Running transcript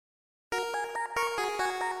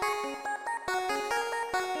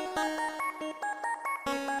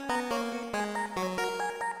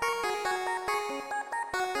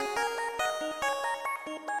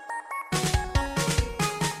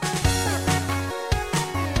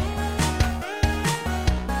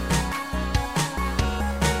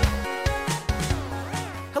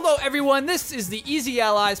everyone. This is the Easy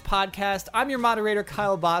Allies podcast. I'm your moderator,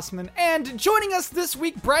 Kyle Bossman, and joining us this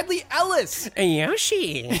week, Bradley Ellis. And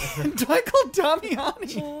Yoshi. And Michael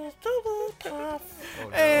Damiani.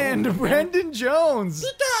 And Brandon Jones.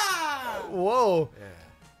 Whoa. Yeah.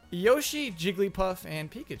 Yoshi, Jigglypuff,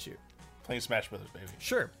 and Pikachu. Playing Smash Brothers, baby.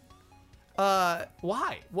 Sure.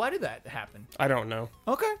 Why? Why did that happen? I don't know.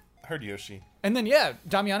 Okay. I heard Yoshi. And then,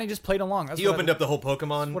 Damiani just played along. He opened up the whole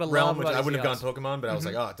Pokemon realm, which I wouldn't have gone EOS. Pokemon, but I was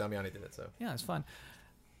like, oh, Damiani did it, so. Yeah, it's fun.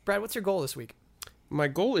 Brad, what's your goal this week? My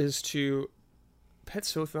goal is to pet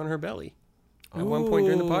Sophie on her belly at one point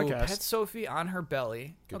during the podcast. Pet Sophie on her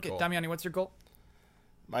belly. Good okay, call. Damiani, what's your goal?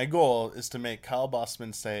 My goal is to make Kyle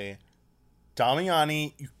Bossman say,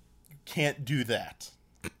 Damiani, you can't do that.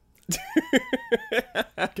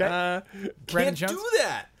 Okay. Brandon Can't Jones? do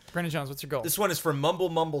that! Brandon Jones, what's your goal? This one is from Mumble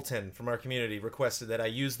Mumbleton from our community, requested that I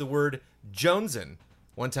use the word Jonesin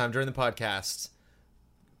one time during the podcast,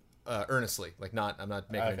 earnestly. Like, I'm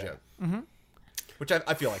not making a joke. Mm-hmm. Which I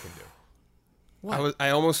feel I can do. What? I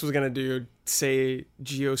almost was going to say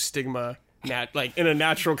geostigma like in a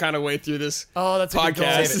natural kind of way through this that's podcast. A good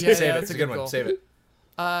goal. Save it. Yeah, Save it. that's It's a good one. goal. Save it.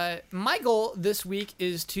 My goal this week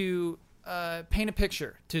is to paint a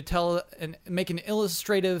picture, to tell and make an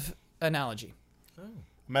illustrative analogy.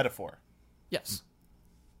 Metaphor. Yes.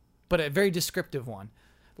 But a very descriptive one.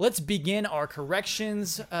 Let's begin our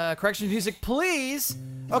corrections. Corrections music, please.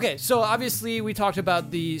 Okay, so obviously we talked about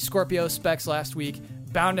the Scorpio specs last week.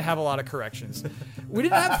 Bound to have a lot of corrections. We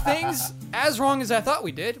didn't have things as wrong as I thought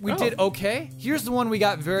we did. We did okay. Here's the one we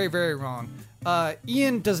got very, very wrong.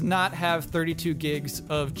 Ian does not have 32 gigs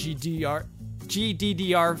of GDDR5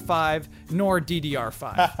 nor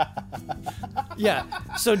DDR5. Yeah.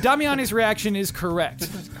 So Damiani's reaction is correct.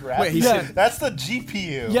 Wait, he Yeah. said, That's the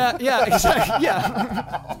GPU. Yeah, exactly.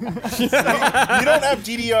 Yeah. You don't have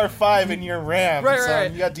DDR5 in your RAM, Right, so right.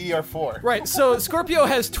 you got DDR4. Right. So Scorpio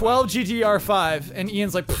has 12 GDDR5 and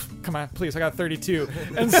Ian's like, come on, please, I got 32.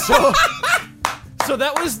 And so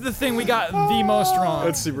that was the thing we got the most wrong.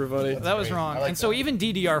 that's super funny. That was wrong. I like And so that. even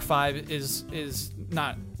DDR5 is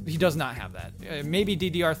not, he does not have that. Maybe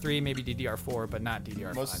DDR3, maybe DDR4, but not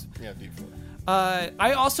DDR5. D4.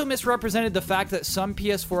 I also misrepresented the fact that some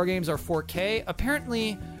PS4 games are 4K.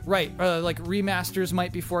 Apparently, like remasters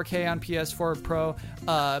might be 4K on PS4 Pro,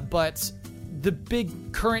 but the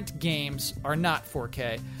big current games are not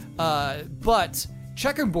 4K. But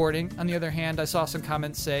checkerboarding, on the other hand, I saw some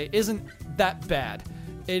comments say, isn't that bad.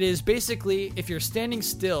 It is basically, if you're standing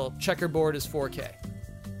still, checkerboard is 4K.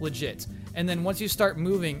 Legit. And then once you start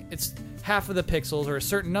moving, it's half of the pixels or a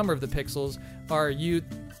certain number of the pixels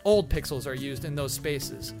old pixels are used in those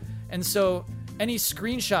spaces. And so any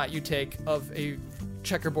screenshot you take of a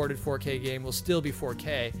checkerboarded 4K game will still be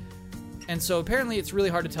 4K. And so apparently it's really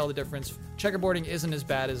hard to tell the difference. Checkerboarding isn't as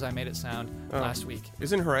bad as I made it sound last week.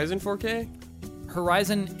 Isn't Horizon 4K?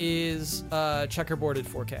 Horizon is checkerboarded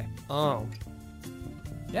 4K. Oh.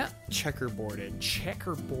 Yeah. Checkerboarded.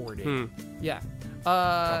 Checkerboarded. Yeah.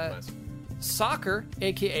 Compromise. Soccer,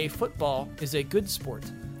 aka football, is a good sport.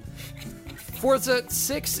 Forza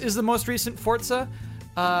 6 is the most recent Forza.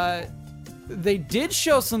 They did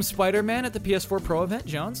show some Spider-Man at the PS4 Pro event,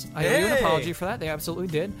 Jones. I owe you an apology for that. They absolutely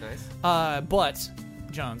did. Nice. But,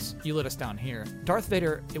 Jones, you let us down here. Darth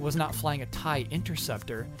Vader, it was not flying a TIE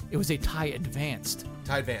Interceptor. It was a TIE Advanced.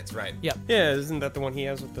 TIE Advance, right. Yep. Yeah, isn't that the one he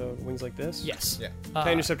has with the wings like this? Yes. Yeah.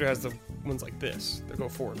 The Interceptor has the ones like this. They go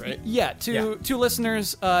forward, right? Yeah, to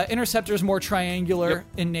listeners, Interceptor is more triangular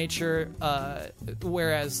in nature,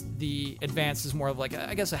 whereas the Advance is more of like,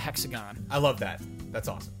 I guess, a hexagon. I love that. That's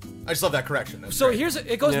awesome. I just love that correction. That's So great.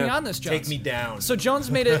 it goes beyond this, Jones. Take me down. So Jones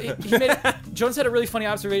Jones had a really funny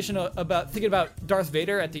observation about thinking about Darth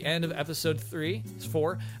Vader at the end of episode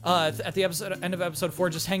 4, at the end of episode 4,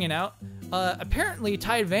 just hanging out. Apparently,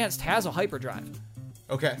 TIE Advanced has a hyperdrive.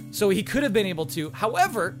 Okay. So he could have been able to.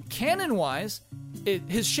 However, canon-wise,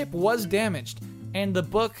 his ship was damaged. And the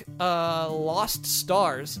book Lost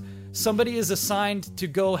Stars, somebody is assigned to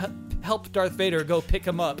go help Darth Vader go pick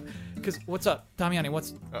him up. Because, what's up? Damiani,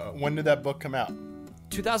 When did that book come out?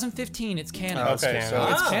 2015, it's canon. Oh, it's Okay, canon. so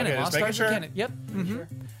It's canon. okay, Lost just making Stars are sure. canon. Yep. Mm-hmm.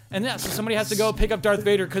 And yeah, so somebody has to go pick up Darth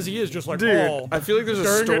Vader because he is just like, Dude, oh. I feel like there's a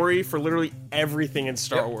Darn it. story for literally everything in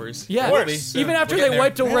Star Wars. Yeah, Works. even after We're they getting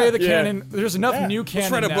wiped there. away the Yeah. canon, there's enough new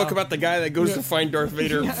canon Let's write a now. book about the guy that goes to find Darth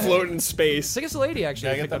Vader floating in space. I think it's a lady, actually.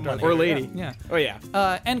 Yeah, that get picked up that Darth money. Or Vader. lady. Yeah. Oh,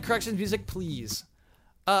 yeah. And corrections music, please.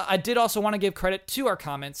 I did also want to give credit to our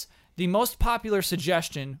comments. The most popular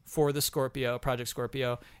suggestion for the Project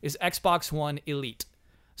Scorpio, is Xbox One Elite.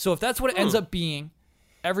 So if that's what it ends up being,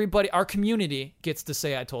 everybody, our community, gets to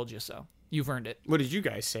say I told you so. you've earned it. What did you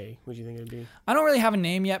guys say? What do you think it'd be? I don't really have a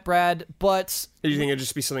name yet, Brad, but Do you think it'd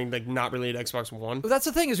just be something like not related to Xbox One? that's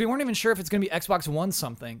the thing is we weren't even sure if it's going to be Xbox One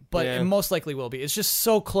something, but Yeah. it most likely will be. It's just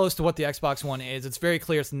so close to what the Xbox One is. It's very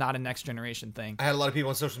clear it's not a next generation thing. I had a lot of people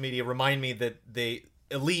on social media remind me that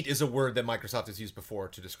Elite is a word that Microsoft has used before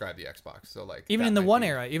to describe the Xbox. So like Even that in the might One be-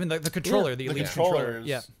 era, even the controller, the Elite controller controller. is-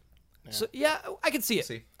 Yeah. So yeah, I can see it.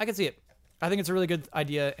 See. I can see it. I think it's a really good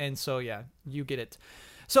idea, and so yeah, you get it.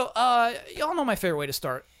 So y'all know my favorite way to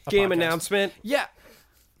start a Game podcast. announcement. Yeah.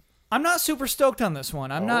 I'm not super stoked on this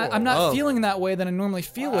one. I'm not feeling that way that I normally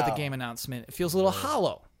feel with a game announcement. It feels a little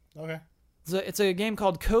hollow. Okay. It's a game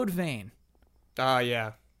called Code Vein.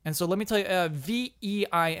 Yeah. And so let me tell you,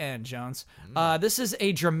 VEIN, Jones. This is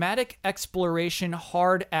a dramatic exploration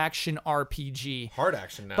hard action RPG. Hard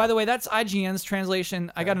action now. By the way, that's IGN's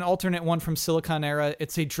translation. I got an alternate one from Silicon Era.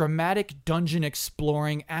 It's a dramatic dungeon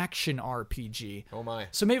exploring action RPG. Oh my.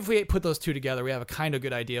 So maybe if we put those two together, we have a kind of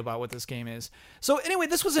good idea about what this game is. So anyway,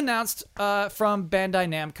 this was announced from Bandai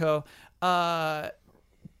Namco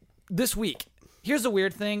this week. Here's the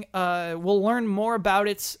weird thing. We'll learn more about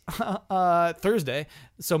it Thursday.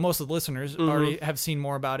 So most of the listeners already have seen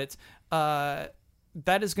more about it. That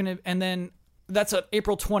is going to... And then that's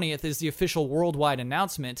April 20th is the official worldwide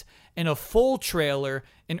announcement. And a full trailer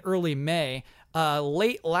in early May.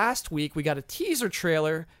 Late last week, we got a teaser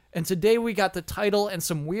trailer. And today we got the title and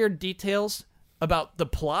some weird details about the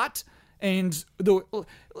plot. And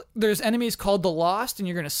there's enemies called the Lost, and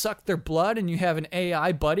you're going to suck their blood, and you have an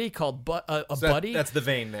AI buddy called Buddy. That's the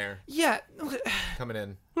vein there Yeah. coming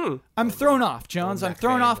in. I'm thrown off, Jones. I'm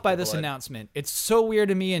thrown vein off by with the this blood. announcement. It's so weird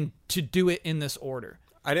to me and to do it in this order.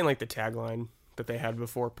 I didn't like the tagline that they had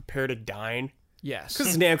before, prepare to dine. Yes.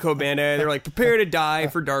 Because it's Namco Bandai. They're like, prepare to die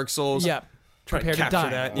for Dark Souls. Yeah. Try to Prepare to capture die.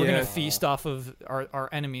 that, We're yeah. going to feast off of our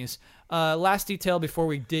enemies. Last detail before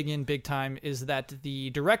we dig in big time is that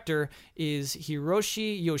the director is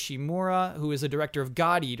Hiroshi Yoshimura, who is the director of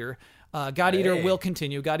God Eater. God Eater will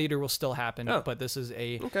continue. God Eater will still happen, but this is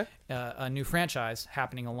a new franchise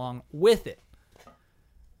happening along with it.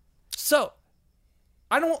 So,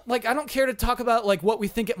 I don't care to talk about like what we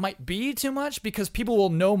think it might be too much because people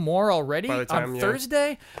will know more already By the time, on yeah.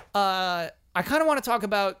 Thursday. I kind of want to talk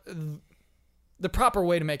about the proper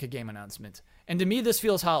way to make a game announcement. And to me, this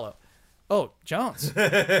feels hollow. Oh, Jones. You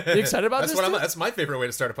excited about That's this? That's my favorite way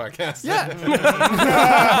to start a podcast. Yeah.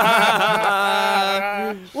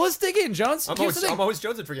 Well, let's dig in, Jones. I'm Here's the thing. always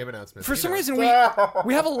jonesing for game announcements. For You some know. reason, we have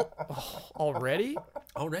already?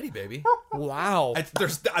 Already, baby. Wow.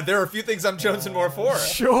 There are a few things I'm jonesing more for.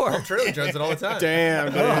 Sure. I'm truly jonesing all the time.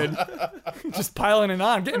 Damn, dude. Just piling it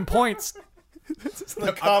on, getting points.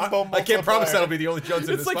 Combo I can't promise multiplier. that'll be the only Jones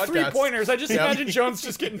in It's this like podcast. 3-pointers. I just imagine Jones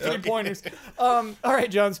just getting 3-pointers. All right,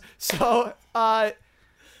 Jones. So,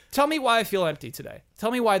 tell me why I feel empty today. Tell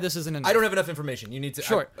me why this isn't enough. I don't have enough information. You need to.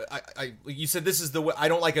 Sure. You said this is the way. I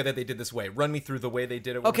don't like it that they did this way. Run me through the way they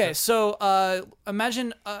did it. Okay, so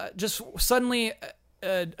imagine just suddenly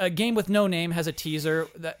a game with no name has a teaser,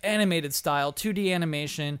 the animated style, 2D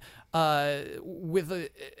animation, with a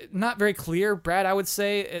not very clear. Brad, I would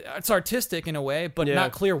say it's artistic in a way, but Yeah.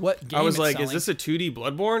 not clear what game. I was it's like, selling. is this a 2D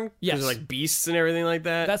Bloodborne? Yes. There's like beasts and everything like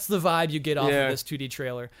that. That's the vibe you get off Yeah. of this 2D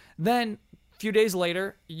trailer. Then, a few days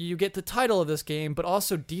later, you get the title of this game, but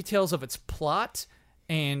also details of its plot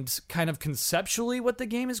and kind of conceptually what the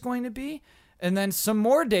game is going to be. And then some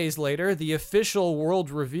more days later, the official world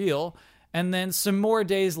reveal. And then some more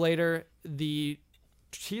days later, the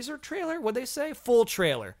teaser trailer? What'd they say? Full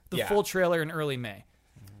trailer. The Yeah. full trailer in early May.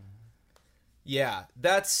 Yeah,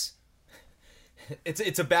 that's.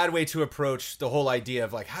 It's a bad way to approach the whole idea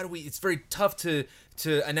of like how do we. It's very tough to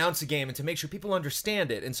announce a game and to make sure people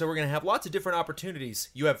understand it, and so we're gonna have lots of different opportunities.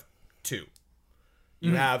 You have two.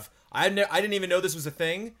 You have. I didn't even know this was a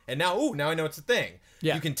thing, and now I know it's a thing.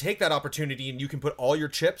 Yeah. You can take that opportunity and you can put all your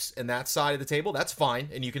chips in that side of the table. That's fine,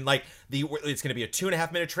 and you can it's gonna be a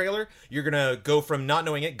 2.5-minute trailer. You're gonna go from not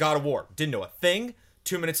knowing it, God of War, didn't know a thing.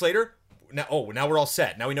 2 minutes later. Now we're all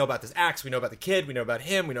set. Now we know about this axe. We know about the kid. We know about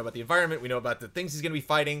him. We know about the environment. We know about the things he's going to be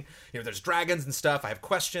fighting. There's dragons and stuff. I have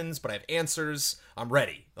questions, but I have answers. I'm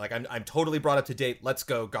ready. Like I'm totally brought up to date. Let's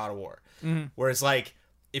go, God of War. Mm-hmm. Whereas like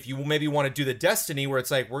if you maybe want to do the Destiny, where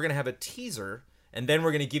it's like we're going to have a teaser and then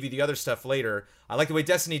we're going to give you the other stuff later. I like the way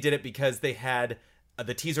Destiny did it because they had.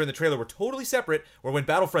 The teaser and the trailer were totally separate, or when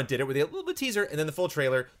Battlefront did it, where they had a little bit of teaser and then the full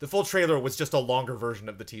trailer was just a longer version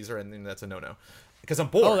of the teaser, and then that's a no-no. Because I'm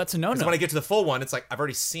bored. Oh, that's a no-no. Because when I get to the full one, it's like, I've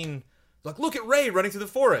already seen, like, look at Rey running through the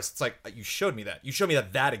forest. It's like, you showed me that. You showed me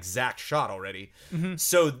that exact shot already. Mm-hmm.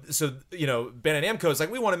 So Bandai Namco is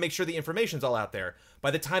like, we want to make sure the information's all out there. By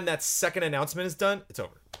the time that second announcement is done, it's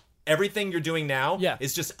over. Everything you're doing now Yeah.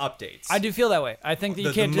 is just updates. I do feel that way. I think that you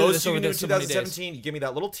The can't do most this you over can do in this so many days. 2017, you give me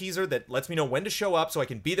that little teaser that lets me know when to show up so I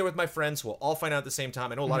can be there with my friends, so we'll all find out at the same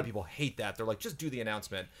time. I know a lot of people hate that. They're like, just do the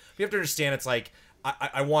announcement. But you have to understand, it's like,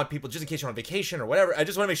 I want people, just in case you're on vacation or whatever, I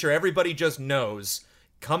just want to make sure everybody just knows,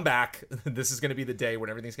 come back, this is going to be the day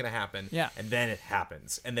when everything's going to happen. Yeah. And then it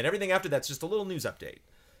happens. And then everything after that's just a little news update.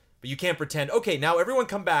 But you can't pretend, okay, now everyone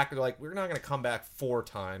come back. They're like, we're not going to come back 4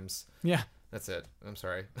 times. Yeah. That's it. I'm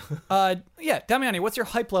sorry. Yeah, Damiani, what's your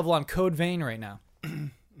hype level on Code Vein right now?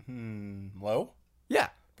 Low? Yeah.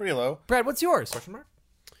 Pretty low. Brad, what's yours? Question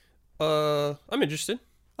mark? I'm interested.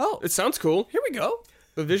 Oh, It sounds cool. here we go.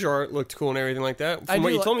 The visual art looked cool and everything like that. From what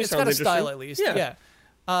do you told me, it's sounds got a interesting. style at least. Yeah.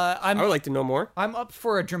 I would like to know more. I'm up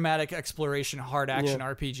for a dramatic exploration, hard action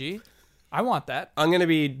Yeah. RPG. I want that. I'm gonna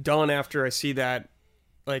be done after I see that,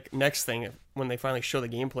 like, next thing when they finally show the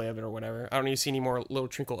gameplay of it or whatever. I don't need to see any more little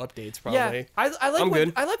trinkle updates. Probably. Yeah, I like I'm what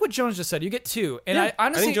good. I like what Jones just said. You get 2, and Yeah, I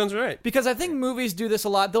honestly think Jones is right. because I think movies do this a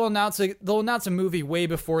lot. They'll announce a movie way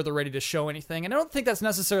before they're ready to show anything, and I don't think that's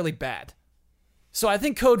necessarily bad. So I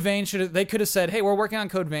think Code Vein they could have said, "Hey, we're working on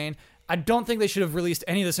Code Vein." I don't think they should have released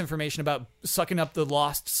any of this information about sucking up the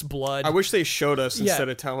Lost's blood. I wish they showed us Yeah. instead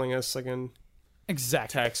of telling us like in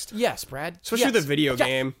exactly. text. Yes, Brad. Especially Yes. the video Yeah.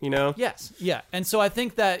 game, you know? Yes, yeah, and so I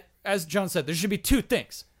think that, as John said, there should be 2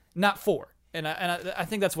 things, not 4, and I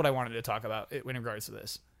think that's what I wanted to talk about in regards to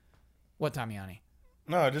this. What, Damiani?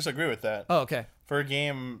 No, I disagree with that. Oh, okay. For a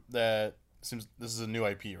game that seems this is a new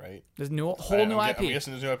IP, right? There's whole new IP, I'm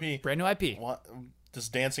guessing it's new IP. brand new IP.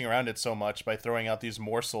 Just dancing around it so much by throwing out these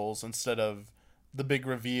morsels instead of the big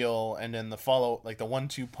reveal and then the follow, like the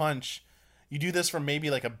 1-2 punch. You do this for maybe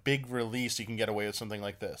like a big release, you can get away with something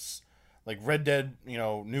like this. Like Red Dead,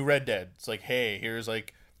 new Red Dead. It's like, hey, here's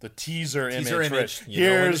like the teaser image. image. You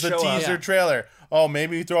know when Here's to the show up. teaser Yeah. trailer. Oh,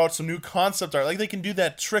 maybe we throw out some new concept art. Like they can do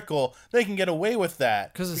that trickle. They can get away with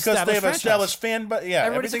that 'Cause it's because they have established established fan. But yeah,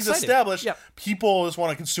 Everybody's everything's excited. established. Yep. People just want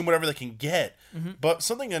to consume whatever they can get. But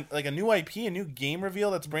something like a new IP, a new game reveal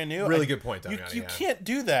that's brand new. Really good point, You, Damiani, you yeah. can't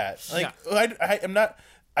do that. Like I'm not.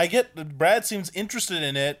 I get that Brad seems interested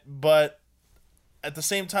in it, but at the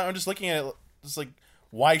same time, I'm just looking at it. Just like,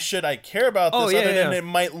 why should I care about this? Oh, yeah, other than yeah. it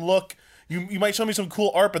might look. You might show me some cool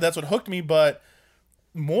art, but that's what hooked me. But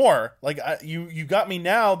more like you got me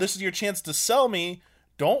now. This is your chance to sell me.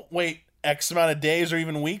 Don't wait X amount of days or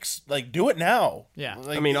even weeks. Like, do it now. Yeah.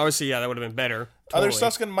 Like, I mean, obviously, yeah, that would have been better. other Totally.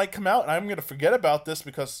 stuff's might come out, and I'm gonna forget about this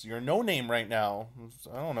because you're no name right now.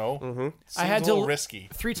 I don't know. Seems I had a to little risky.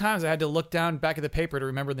 3 times I had to look down back at the paper to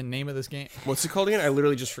remember the name of this game. What's it called again? I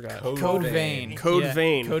literally just forgot. Code Vein. Code Yeah,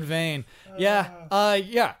 Vein. Code Vein. Yeah.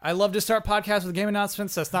 Yeah. I love to start podcasts with game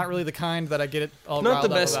announcements. That's not really the kind that I get it all Not the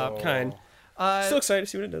riled up best about. kind. Still excited to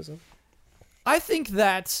see what it does, though. I think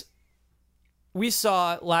that we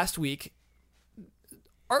saw last week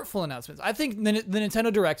artful announcements. I think the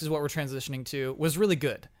Nintendo Direct is what we're transitioning to was really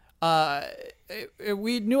good.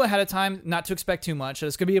 We knew ahead of time not to expect too much.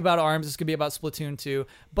 It's going to be about ARMS. It's going to be about Splatoon 2.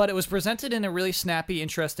 But it was presented in a really snappy,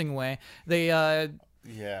 interesting way. They Yeah.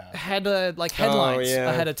 had headlines yeah.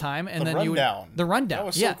 ahead of time, and The then rundown. the rundown. That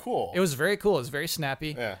was so cool. It was very cool. It was very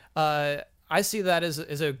snappy. Yeah. I see that as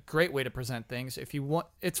a great way to present things. If you want,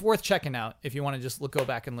 it's worth checking out. If you want to just go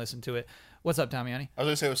back and listen to it. What's up, Damiani? I was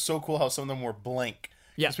gonna say it was so cool how some of them were blank.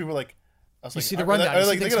 Yeah. Because people were like, I was like, see the are rundown, They, you see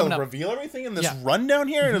like, things they're coming gonna up. reveal everything in this Yeah. rundown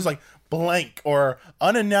here, and it was like blank or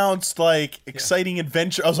unannounced, like exciting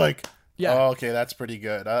adventure. I was like, Yeah. oh, okay, that's pretty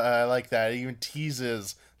good. I like that. It even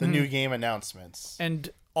teases the new game announcements. And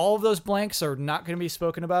all of those blanks are not going to be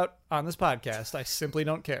spoken about on this podcast. I simply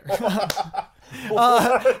don't care. I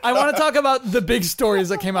want to talk about the big stories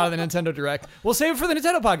that came out of the Nintendo Direct. We'll save it for the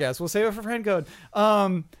Nintendo podcast. We'll save it for Friend Code.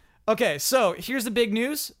 Okay, so here's the big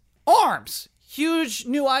news. ARMS. Huge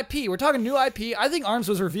new IP. We're talking new IP. I think ARMS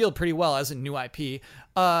was revealed pretty well as a new IP.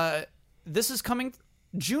 This is coming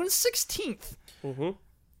June 16th.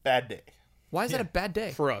 Bad day. Why is that a bad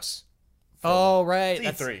day? For us. Oh, right.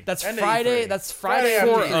 It's E3. That's End of Friday. E3. That's Friday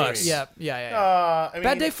Friday after after E3. us. Yeah. I mean,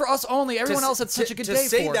 Bad day for us only. Everyone else had such a good to day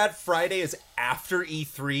say for. that Friday is after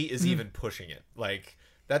E3 is even pushing it. Like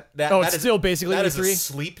that. Oh, that it's is- still basically that is E3? a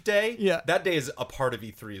sleep day. Yeah. that day is a part of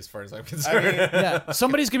E3 as far as I'm concerned. Yeah,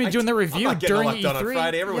 somebody's gonna be doing the I'm review not getting during a lot done E3. on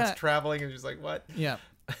Friday. Everyone's yeah. traveling and just like what? Yeah.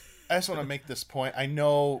 I just want to make this point. I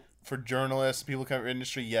know for journalists, people cover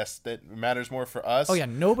industry, yes, that matters more for us. Oh yeah,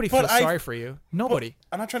 nobody But feels sorry for you. Nobody.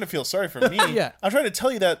 I'm not trying to feel sorry for me. Yeah. I'm trying to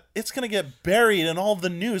tell you that it's going to get buried in all the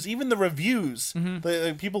news, even the reviews.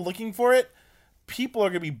 The people looking for it, people are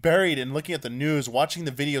going to be buried in looking at the news, watching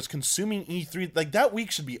the videos, consuming E3. Like, that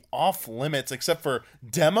week should be off limits, except for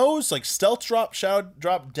demos, like stealth drop, shadow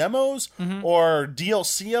drop demos, or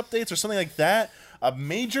DLC updates or something like that. A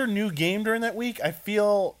major new game during that week, I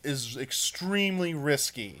feel, is extremely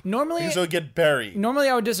risky. Normally, because it'll get buried. Normally,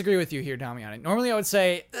 I would disagree with you here, Damiani. Normally, I would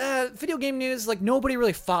say video game news, like, nobody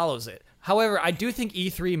really follows it. However, I do think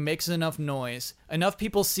E3 makes enough noise, enough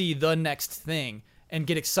people see the next thing, and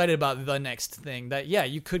get excited about the next thing that, yeah,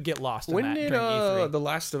 you could get lost in When that did during E3. The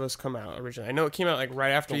Last of Us come out originally? I know it came out like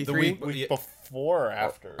right after E3. The week Before or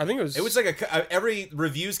after? I think it was. It was like every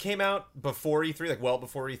reviews came out before E3, like well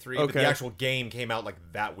before E3, but Okay. the actual game came out like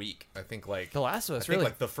that week. I think like The Last of Us, I think really?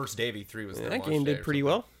 like the first day of E3 was their that launch game day did or pretty something.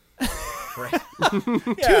 well. Right.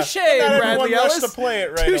 Touche, not everyone Bradley rushed Ellis. to play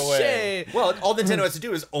it right away. Touche. Well, all Nintendo has to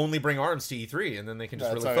do is only bring ARMS to E3, and then they can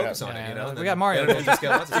just That's really all we focus have. on Yeah, it. You yeah, know, we Then got Mario. they don't just get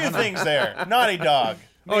lots of Two things there. Naughty Dog.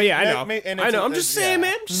 Oh yeah, I know. And I it's know. I'm just saying,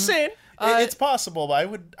 man. Just saying. It's possible, but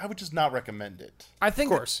I would just not recommend it. I think,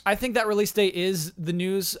 Of course. I think that release date is the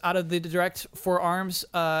news out of the direct for ARMS.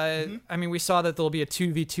 I mean, we saw that there'll be a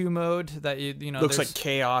 2v2 mode that you know Looks there's, like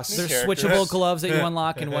chaos. there's characters. switchable gloves that you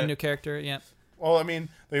unlock and one new character. Yeah. Well, I mean,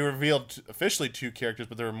 they revealed officially 2 characters,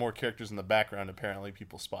 but there were more characters in the background. Apparently,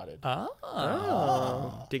 people spotted.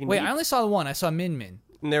 Digging Wait, deep. I only saw the one. I saw Min Min.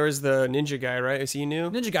 And there was the ninja guy, right? Is he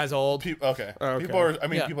new? Ninja Guy's old. Okay. Okay. People are. I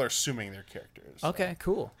mean, Yeah. people are assuming they're characters. Okay,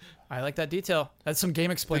 cool. I like that detail. That's some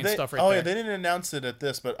Game Explain stuff right oh there. yeah, they didn't announce it at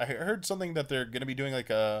this, but I heard something that they're going to be doing like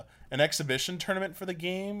an exhibition tournament for the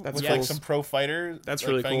game with cool. like some pro fighters. That's like,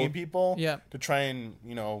 really fighting cool. game people. Yeah. To try and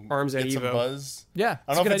Arms at get some Evo. buzz. Yeah,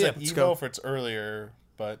 I it's don't a know good if idea. it's at go. Evo or it's earlier,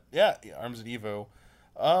 but yeah, Arms at Evo.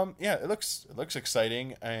 Yeah, it looks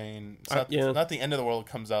exciting, and it's not the end of the world. It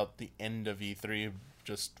comes out the end of E3.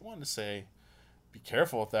 Just wanted to say, be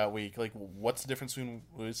careful with that week. Like, what's the difference between,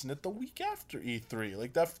 isn't it the week after E3?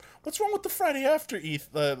 Like that. What's wrong with the Friday after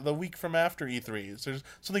the week from after E3? Is there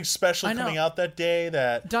something special I know. coming out that day?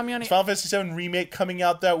 That Damiani- is Final Fantasy VII remake coming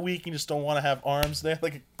out that week, and you just don't want to have ARMS there.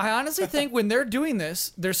 Like, I honestly think when they're doing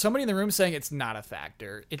this, there's somebody in the room saying it's not a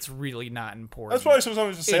factor. It's really not important. that's probably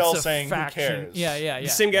someone just It's a saying, faction. who cares? Yeah. The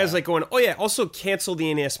same guy's like going, oh yeah, also cancel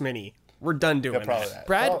the NES Mini. We're done doing Yeah, probably that. that.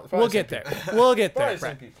 Brad, Probably we'll same get there. people. We'll get there,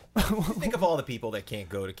 Probably same Brad. people. Think of all the people that can't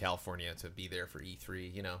go to California to be there for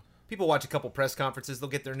E3. You know, people watch a couple press conferences,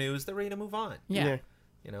 they'll get their news, they're ready to move on. Yeah.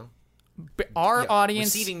 You know, But our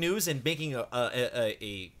audience, receiving news and making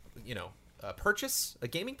a purchase, a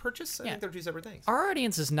gaming purchase. I Yeah. think they're two separate things. our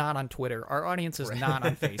audience is not on Twitter. Our audience is not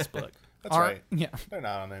on Facebook. That's Our- right. Yeah. They're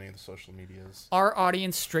not on any of the social medias. Our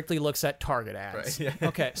audience strictly looks at Target ads. Right, yeah.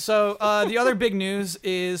 Okay, so the other big news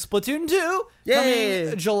is Splatoon 2 Yay!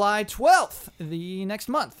 coming July 12th, the next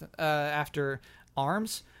month after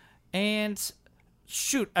ARMS. And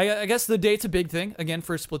shoot, I guess the date's a big thing, again,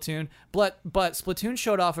 for Splatoon. But Splatoon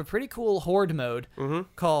showed off a pretty cool horde mode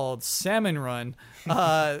called Salmon Run,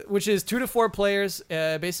 which is 2 to 4 players.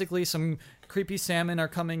 Basically, some creepy salmon are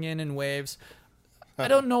coming in waves. I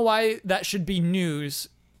don't know why that should be news,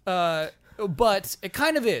 but it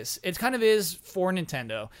kind of is. It kind of is for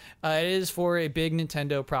Nintendo. It is for a big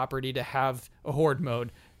Nintendo property to have a horde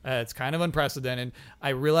mode. It's kind of unprecedented. I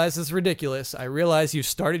realize it's ridiculous. I realize you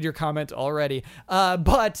started your comment already,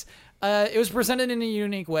 but it was presented in a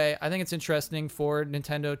unique way. I think it's interesting for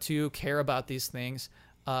Nintendo to care about these things,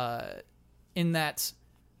 in that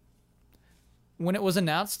when it was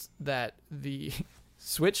announced that the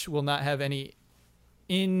Switch will not have any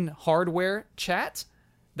in-hardware chat,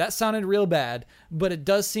 that sounded real bad, but it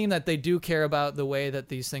does seem that they do care about the way that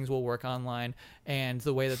these things will work online and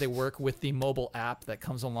the way that they work with the mobile app that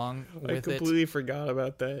comes along I with it. completely forgot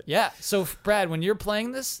about that. Yeah, so Brad, when you're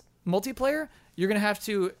playing this multiplayer, you're going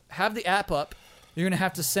to have the app up. You're going to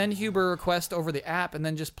have to send Huber a request over the app and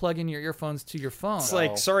then just plug in your earphones to your phone. It's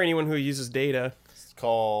like, sorry anyone who uses data. It's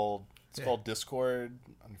called Discord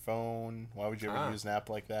on your phone. Why would you ever use an app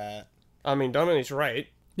like that? I mean, Dominique's right.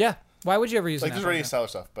 yeah, why would you ever use Like, an there's app already like that? seller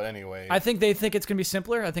stuff, but anyway. I think they think it's going to be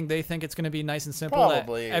simpler. I think they think it's going to be nice and simple. that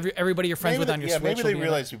Probably. everybody you're friends with on your Switch. maybe will they be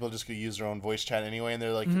realize people just could use their own voice chat anyway, and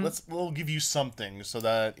they're like, we'll give you something so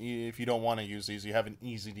that if you don't want to use these, you have an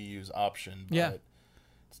easy to use option. But Yeah.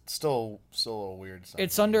 it's still a little weird.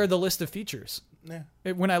 It's under the list of features. Yeah.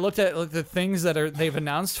 When I looked at the things that they've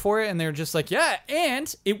announced for it, and they're just like, yeah,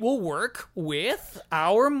 and it will work with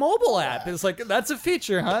our mobile app. It's like, that's a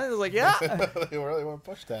feature, huh? It's like, yeah. They really want to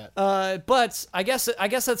push that. But I guess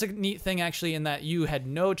that's a neat thing actually, in that you had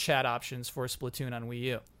no chat options for Splatoon on Wii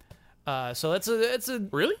U. So it's a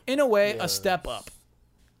Really? in a way a step up.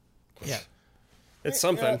 It's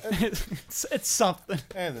something. Yeah, It's something.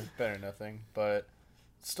 it's better than nothing, but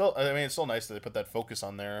still, I mean, it's still nice that they put that focus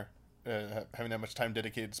on there. Having that much time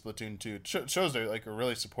dedicated to Splatoon 2 shows they're like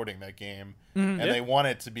really supporting that game, and they want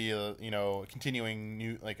it to be a continuing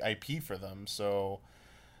new like IP for them. So,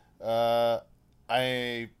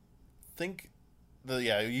 I think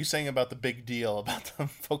you saying about the big deal about them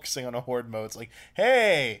focusing on a horde mode. It's like,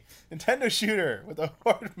 hey, Nintendo shooter with a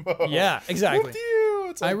horde mode. Yeah, exactly.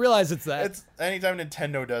 It's like, I realize it's that. It's anytime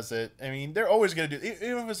Nintendo does it. I mean, they're always gonna do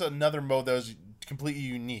even if it's another mode that was completely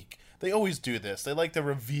unique. They always do this. They like to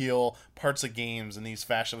reveal parts of games in these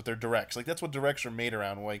fashion with their directs. Like that's what directs are made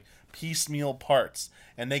around, like piecemeal parts,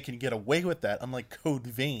 and they can get away with that. Unlike Code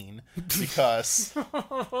Vein, because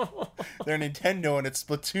they're Nintendo and it's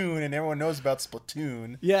Splatoon, and everyone knows about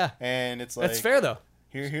Splatoon. Yeah, and it's like that's fair though.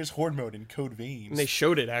 Here's Horde mode in Code Vein. And they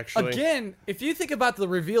showed it actually. Again, if you think about the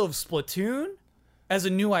reveal of Splatoon as a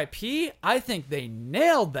new IP, I think they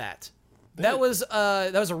nailed that. That was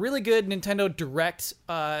a really good Nintendo Direct,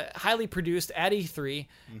 highly produced at E3,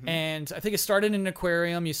 and I think it started in an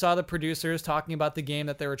aquarium. You saw the producers talking about the game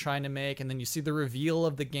that they were trying to make, and then you see the reveal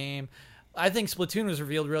of the game. I think Splatoon was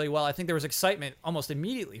revealed really well. I think there was excitement almost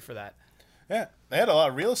immediately for that. Yeah, they had a lot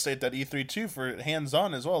of real estate at E3 too for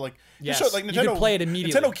hands-on as well. Like, yes, like you Nintendo, could play it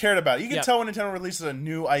immediately. Nintendo cared about it. You can tell when Nintendo releases a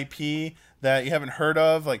new IP that you haven't heard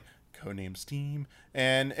of, like codename Steam.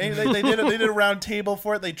 And they did a round table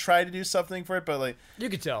for it. They tried to do something for it, but like you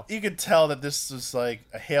could tell that this was like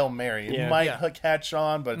a Hail Mary. It might catch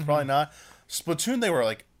on, but it's probably not. Splatoon, they were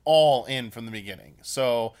like all in from the beginning.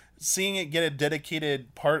 So seeing it get a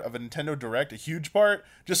dedicated part of a Nintendo Direct, a huge part,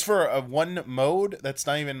 just for a one mode that's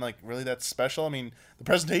not even like really that special. I mean, the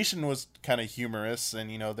presentation was kind of humorous, and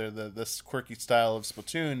this quirky style of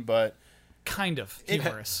Splatoon, but. Kind of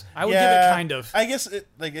humorous. I would give it kind of. I guess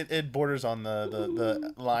it borders on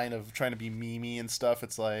the line of trying to be memey and stuff.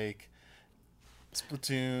 It's like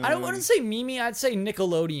Splatoon. I wouldn't say memey. I'd say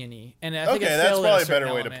Nickelodeon-y. And I think that's probably a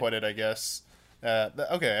better way to put it, I guess.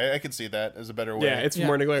 Okay, I can see that as a better way. Yeah, it's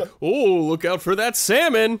more like, oh, look out for that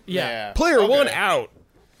salmon. Yeah. Player one out.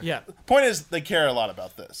 Yeah. Point is, they care a lot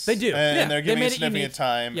about this. They do. And they're giving it significant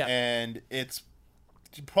time, yeah. and it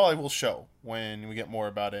probably will show when we get more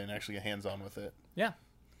about it and actually get hands-on with it. Yeah.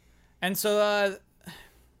 And so,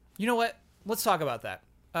 you know what? Let's talk about that.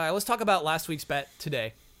 Let's talk about last week's bet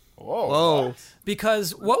today. Whoa. What?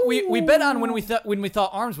 Because what we bet on when we thought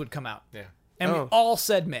ARMS would come out. Yeah. And we all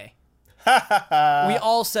said May. We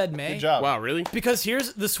all said May. Good job. Wow, really? Because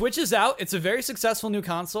the Switch is out. It's a very successful new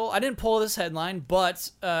console. I didn't pull this headline,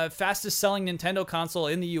 but fastest selling Nintendo console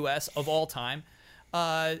in the US of all time.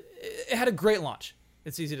 It had a great launch.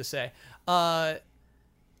 It's easy to say.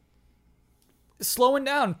 Slowing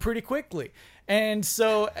down pretty quickly. And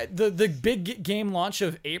so the big game launch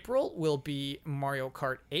of April will be Mario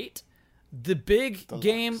Kart 8. The big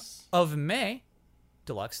game of May...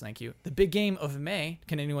 Deluxe, thank you. The big game of May,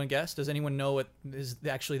 can anyone guess? Does anyone know what is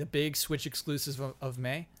actually the big Switch exclusive of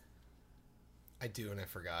May? I do, and I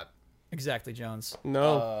forgot. Exactly, Jones.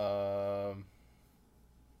 No.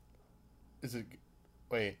 Is it...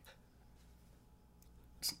 Wait.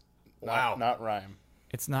 Wow. Not Rhyme.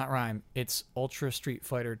 It's not Rhyme. It's Ultra Street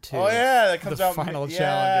Fighter 2. Oh, yeah. That comes out... Final yeah.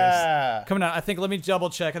 challenges. Coming out, I think, let me double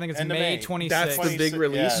check. I think it's End of May May. 26th. That's the big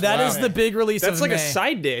release. Yeah, That wow. is the big release That's of like May. a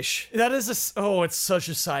side dish. That is it's such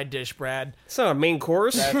a side dish, Brad. It's not a main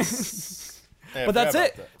course. That's... Yeah, But that's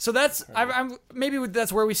it. that. So that's I'm maybe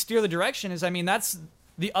that's where we steer the direction. Is that's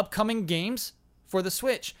the upcoming games for the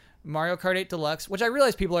Switch. Mario Kart 8 Deluxe, which I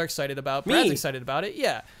realize people are excited about. Brad's excited about it.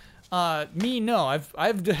 Yeah. Me, no. I've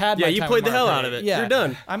had my you time played with the hell Mario out Kart of it. 8. Yeah. You're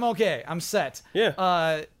done. I'm okay. I'm set.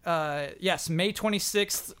 Yeah. Yes, May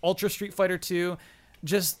 26th, Ultra Street Fighter 2.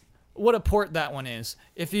 Just what a port that one is.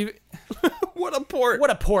 If you What a port.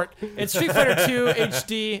 What a port. It's Street Fighter 2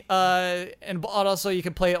 HD, and also you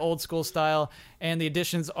can play it old school style. And the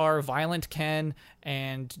additions are Violent Ken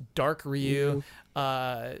and Dark Ryu,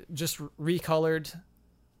 just recolored.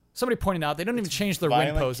 Somebody pointed out they don't even change their win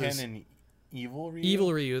Violent poses. Ken and Evil Ryu?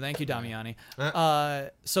 Evil Ryu, thank you, Damiani.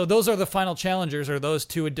 So those are the final challengers, are those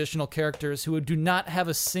two additional characters who do not have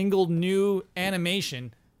a single new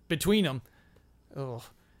animation between them. Ugh.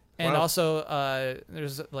 And also,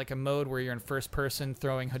 there's like a mode where you're in first person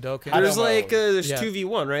throwing Hadouken. There's there's Yeah.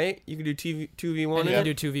 2v1, right? You can do 2v1. And you in can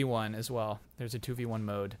it? do 2v1 as well. There's a 2v1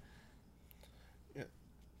 mode. Yeah.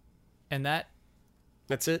 And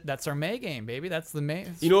That's it. that's our May game, baby. That's the May.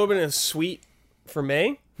 You know what would have been a sweet for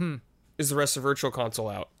May? Is the rest of Virtual Console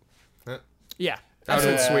out? Yeah. That would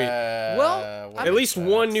have been sweet. Well, what At is least that?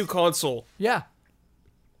 one new console. Yeah.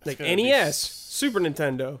 Like gonna be NES, Super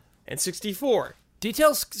Nintendo, and 64.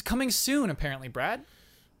 Details coming soon, apparently, Brad.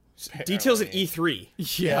 Details at E3.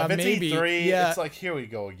 Yeah, if it's maybe. E3, Yeah, it's like, here we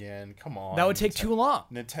go again. Come on. that would take too long.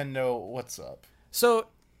 Nintendo, what's up? So,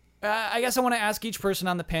 I guess I want to ask each person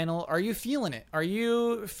on the panel, are you feeling it? Are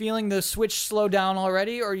you feeling the Switch slow down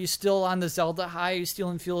already, or are you still on the Zelda high? Are you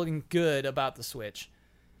still feeling good about the Switch?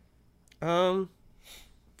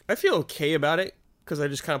 I feel okay about it because I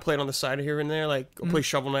just kind of play it on the side here and there. Like, I'll play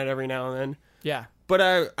Shovel Knight every now and then. Yeah.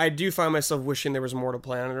 But I do find myself wishing there was more to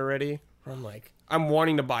play on it already. I'm like, I'm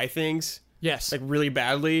wanting to buy things. Yes. Like, really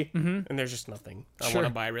badly, and there's just nothing I Sure. want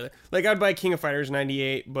to buy, really. Like, I'd buy King of Fighters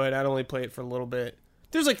 98, but I'd only play it for a little bit.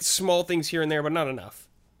 There's, like, small things here and there, but not enough.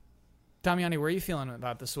 Damiani, where are you feeling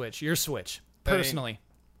about the Switch? Your Switch, personally.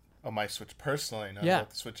 Oh, my Switch personally, not Yeah. about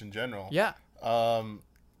the Switch in general. Yeah.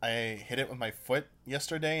 I hit it with my foot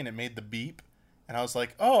yesterday, and it made the beep. And I was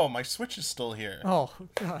like, oh, my Switch is still here. Oh,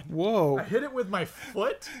 God. Whoa. Hit it with my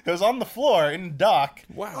foot? It was on the floor in the dock.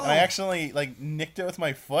 Wow. And I actually, like, nicked it with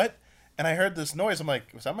my foot. And I heard this noise. I'm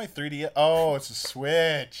like, was that my 3D? Oh, it's a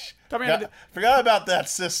Switch. Forgot about that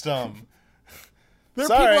system. There are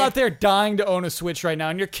Sorry. people out there dying to own a Switch right now,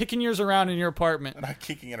 and you're kicking yours around in your apartment. I'm not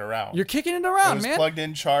kicking it around. You're kicking it it around, was man. plugged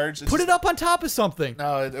in, charged. Put it up on top of something.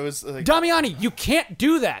 No, it was like, Damiani, you can't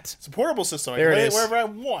do that. it's a portable system. I There can it play is. wherever I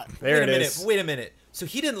want. There it is. Wait a minute. So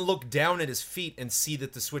he didn't look down at his feet and see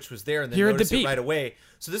that the Switch was there and then He heard the notice it beep. right away.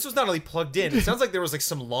 So this was not only plugged in. It sounds like there was like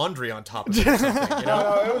some laundry on top of it or something. You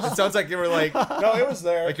know? It sounds like you were like No, it was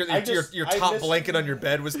there. your top blanket on your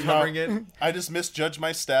bed was covering it. I just misjudged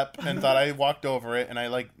my step and thought I walked over it, and I,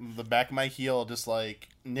 like, the back of my heel just, like,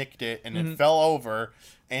 nicked it, and it fell over,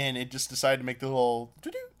 and it just decided to make the little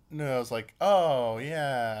doo-doo. No, I was like, oh,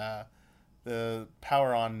 yeah. The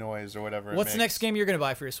power on noise or whatever. What's the next game you're going to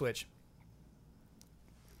buy for your Switch?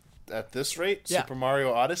 At this rate, Yeah. Super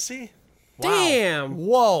Mario Odyssey? Damn.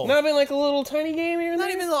 Whoa. Not even like a little tiny game here and Not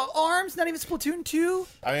there? even the ARMS? Not even Splatoon 2?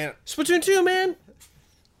 I mean, Splatoon 2, man.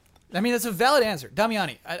 I mean, that's a valid answer.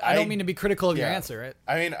 Damiani, I don't mean to be critical of your yeah. answer, right?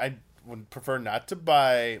 I mean, I would prefer not to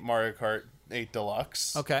buy Mario Kart 8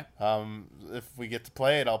 Deluxe. Okay. If we get to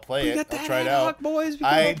play it, I'll play it. got I'll that try it ad out. hoc, boys. We can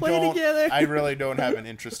I all play don't. together. I really don't have an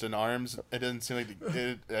interest in ARMS. It doesn't seem like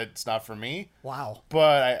it's not for me. Wow.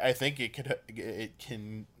 But I think it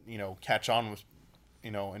can catch on with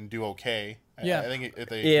and do okay. Yeah. I think if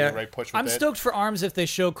they Yeah. do the right push with I'm it. stoked for ARMS if they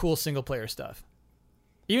show cool single player stuff.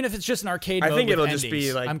 Even if it's just an arcade mode I think with it'll just endings,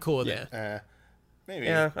 be like I'm cool with yeah. it. Maybe.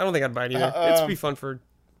 Yeah, I don't think I'd buy it either. It'd be fun for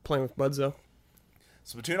playing with buds, though.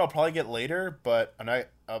 Splatoon I'll probably get later, but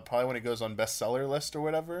probably when it goes on bestseller list or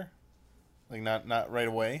whatever. Like not right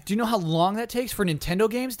away. Do you know how long that takes for Nintendo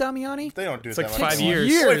games, Damiani? They don't do It's it like that much. 5 anymore.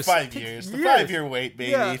 years. It's like Years. 5 years. The years. 5-year wait,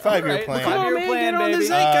 baby. Yeah, 5-year alright. plan. Come on, Oh, Five-year man, plan, get on the baby.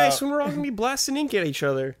 zeitgeist when we're all going to be blasting ink at each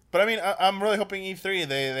other. But I mean, I'm really hoping E3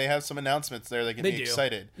 they have some announcements there that get They me do.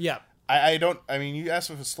 excited. Yeah. I mean, you asked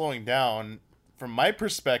if it's slowing down. From my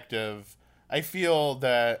perspective, I feel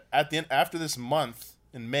that after this month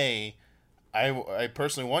in May, I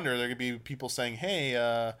personally wonder there could be people saying, "Hey,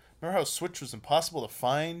 remember how Switch was impossible to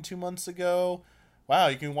find 2 months ago? Wow,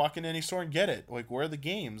 you can walk into any store and get it. Like, where are the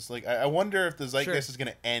games? Like, I wonder if the zeitgeist is going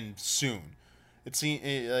to end soon.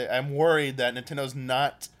 I'm worried that Nintendo's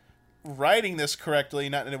not writing this correctly,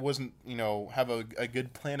 not that it wasn't have a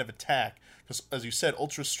good plan of attack. Because as you said,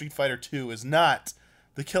 Ultra Street Fighter 2 is not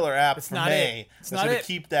the killer app for not May. it. It's That's not going it. to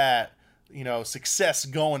keep that success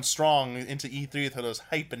going strong into E3 with those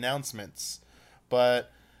hype announcements.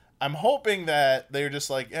 But I'm hoping that they're just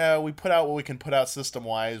like, yeah, we put out what we can put out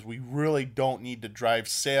system-wise. We really don't need to drive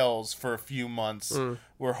sales for a few months.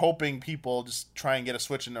 We're hoping people just try and get a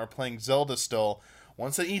Switch and are playing Zelda still.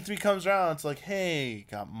 Once the E3 comes around, it's like, hey,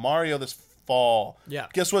 got Mario this fall. Yeah.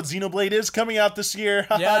 Guess what? Xenoblade is coming out this year.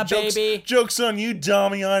 Yeah, jokes, baby. Joke's on you,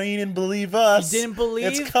 Damiani. You didn't believe us. You didn't believe?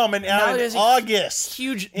 It's coming Now out in there's a August.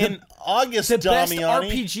 huge- In August, The best Damiani.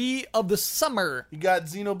 RPG of the summer. You got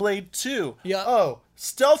Xenoblade 2. Yeah. Oh,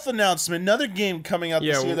 stealth announcement. Another game coming out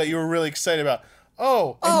this year that you were really excited about.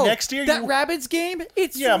 Oh, and next year that Rabbids game?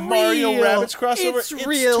 It's real. Mario Rabbids crossover. It's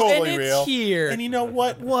real, totally and it's real. here. And you know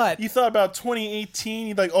what? What? You thought about 2018.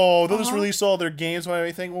 You're like, oh, they'll just release all their games and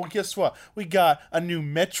everything. Well, guess what? We got a new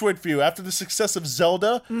Metroid for you. After the success of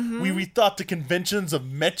Zelda, we rethought the conventions of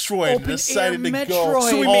Metroid and Open decided air to go Metroid.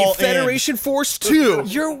 So we all made in. Federation Force 2.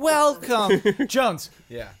 You're welcome. Jones,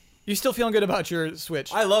 Yeah. you still feeling good about your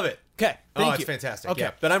Switch? I love it. Okay. Thank It's you. fantastic. Okay.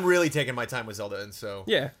 Yeah. But I'm really taking my time with Zelda, and so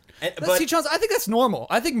Yeah. And, See, Jones, I think that's normal.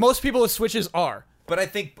 I think most people with Switches are. But I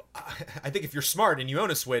think if you're smart and you own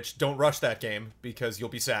a Switch, don't rush that game because you'll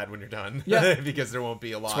be sad when you're done. Yeah. Because there won't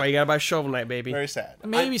be a lot. That's why you gotta buy Shovel Knight, baby. Very sad.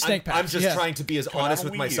 Maybe Snake Pass. I'm just trying to be as honest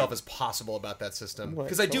on with Wii myself U. as possible about that system What?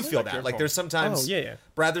 because I do Totally feel not that. your Like fault. there's sometimes, Oh, yeah.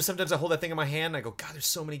 Brad. There's sometimes I hold that thing in my hand and I go, God, there's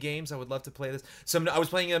so many games I would love to play this. I was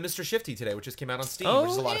playing Mr. Shifty today, which just came out on Steam,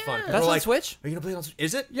 which is a lot of fun. People That's were on like, Switch? Are you gonna play it on Switch?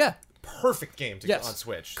 Is it? Yeah. Perfect game to Yes. get on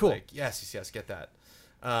Switch. Cool. Like, yes, get that.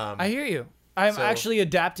 I hear you. I'm So- actually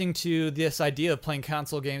adapting to this idea of playing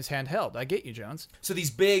console games handheld. I get you, Jones. So these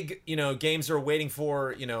big, games are waiting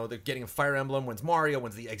for, they're getting a Fire Emblem. When's Mario?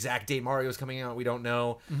 When's the exact date Mario's coming out? We don't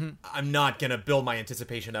know. I'm not going to build my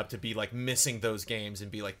anticipation up to be like missing those games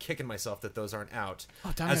and be like kicking myself that those aren't out.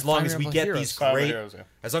 As long as we get these Fire great, Heroes, yeah.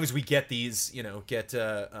 as long as we get these, get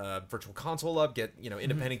Virtual Console up, get,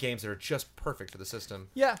 independent games that are just perfect for the system.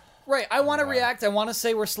 Yeah, right. I want to react. I want to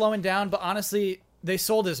say we're slowing down, but honestly, they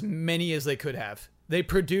sold as many as they could have. They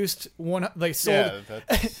produced one. They sold. Yeah,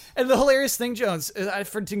 that's... And the hilarious thing, Jones, I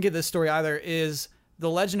didn't get this story either, is The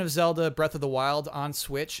Legend of Zelda Breath of the Wild on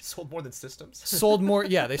Switch Sold more than systems. sold more.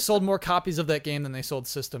 Yeah, they sold more copies of that game than they sold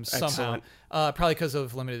systems somehow. Excellent. Probably because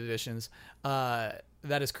of limited editions. That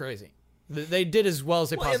is crazy. They did as well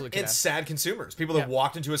as they possibly could and have. sad consumers. People that Yeah.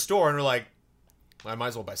 walked into a store and were like, I might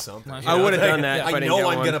as well buy something. I You know, would've it's done that if I I didn't know get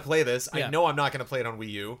I'm one. going to play this. Yeah. I know I'm not going to play it on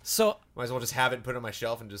Wii U. So Might as well just have it and put it on my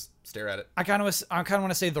shelf and just stare at it. I kind of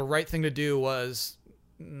want to say the right thing to do was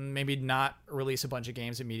maybe not release a bunch of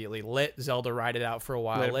games immediately. Let Zelda ride it out for a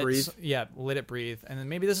while. Let it breathe. Let it breathe, and then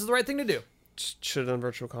maybe this is the right thing to do. Should have done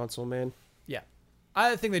Virtual Console, man. Yeah,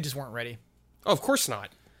 I think they just weren't ready. Oh, of course not.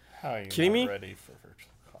 How are you Kidding not me? ready for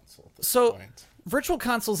Virtual Console at this So, point? Virtual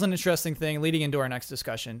Console is an interesting thing leading into our next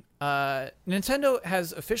discussion. Nintendo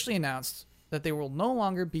has officially announced that they will no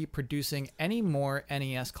longer be producing any more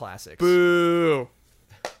NES Classics. Boo.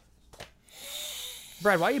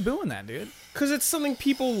 Brad, why are you booing that, dude? Because it's something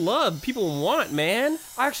people love, people want, man.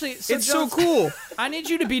 Actually, It's Jones, so cool. I need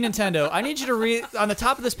you to be Nintendo. I need you to read on the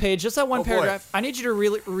top of this page, just that one Oh, boy. paragraph. I need you to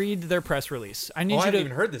read their press release. I need Oh, I you haven't to.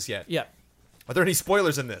 even heard this yet. Yeah. Are there any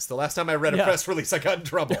spoilers in this? The last time I read a Yeah. press release, I got in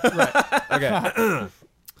trouble. Okay.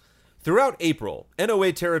 Throughout April,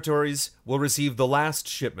 NOA territories will receive the last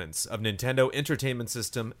shipments of Nintendo Entertainment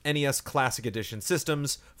System NES Classic Edition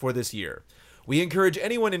systems for this year. We encourage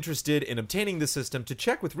anyone interested in obtaining the system to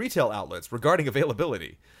check with retail outlets regarding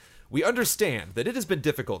availability. We understand that it has been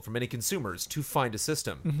difficult for many consumers to find a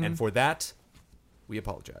system, and for that, we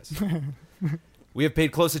apologize. We have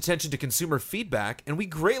paid close attention to consumer feedback, and we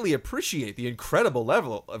greatly appreciate the incredible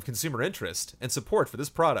level of consumer interest and support for this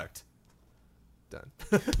product. Done.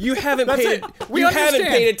 You haven't That's paid. it. We You haven't understand.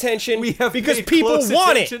 paid attention. We have because paid people close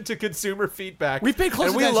want it. attention to consumer feedback. We've paid close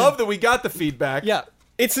and attention. we love that we got the feedback. Yeah.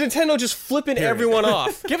 It's Nintendo just flipping everyone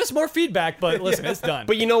off. Give us more feedback, but listen, it's done.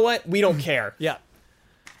 But you know what? We don't care. yeah.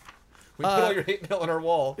 We put all your hate mail on our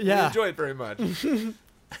wall. yeah. We enjoy it very much. I think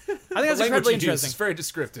that's The language incredibly you use interesting. is very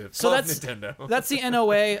descriptive. So Love that's Nintendo. That's the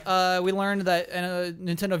NOA. We learned that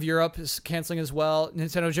Nintendo of Europe is canceling as well.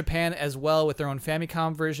 Nintendo of Japan as well with their own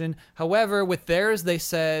Famicom version. However, with theirs, they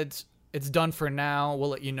said it's done for now. We'll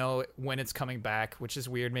let you know when it's coming back, which is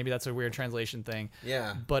weird. Maybe that's a weird translation thing.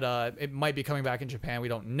 Yeah. But it might be coming back in Japan. We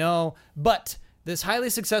don't know. But this highly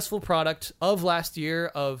successful product of last year,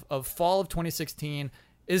 of fall of 2016,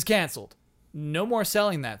 is canceled. No more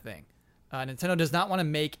selling that thing. Nintendo does not want to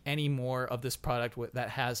make any more of this product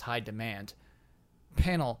that has high demand.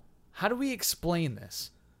 Panel, how do we explain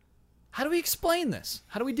this? How do we explain this?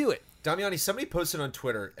 How do we do it? Damiani, somebody posted on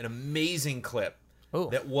Twitter an amazing clip Oh.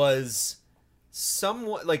 that was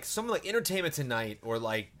somewhat like Entertainment Tonight, or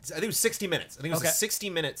like I think it was 60 Minutes. I think it was Okay. a 60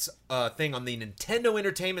 Minutes thing on the Nintendo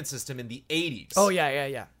Entertainment System in the 80s. Oh,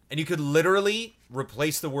 yeah. And you could literally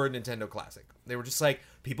replace the word Nintendo Classic. They were just like,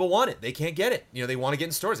 people want it. They can't get it. You know, they want to get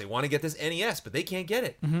in stores. They want to get this NES, but they can't get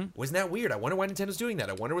it. Wasn't that weird? I wonder why Nintendo's doing that.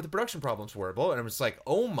 I wonder what the production problems were. And I'm just like,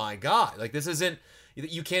 oh my God. Like, this isn't...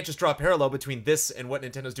 You can't just draw a parallel between this and what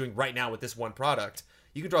Nintendo's doing right now with this one product.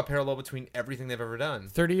 You can draw a parallel between everything they've ever done.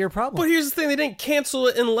 30-year problem. But here's the thing: they didn't cancel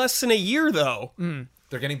it in less than a year, though.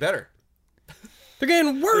 They're getting better. They're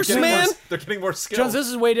getting worse, They're getting man. They're getting more skilled. Jones, this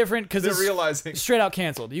is way different because They're it's realizing. straight out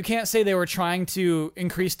canceled. You can't say they were trying to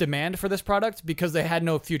increase demand for this product because they had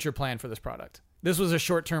no future plan for this product. This was a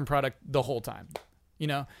short-term product the whole time, you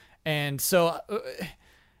know? And so it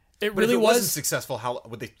But really if it was... wasn't successful, how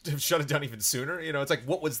would they have shut it down even sooner? You know, it's like,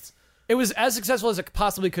 what was... It was as successful as it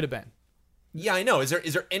possibly could have been. Yeah, I know. Is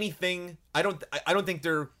there anything... I don't think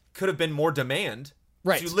there could have been more demand.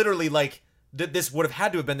 Right. So you literally, like, this would have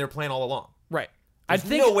had to have been their plan all along. Right.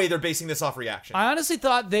 There's no way they're basing this off reaction. I honestly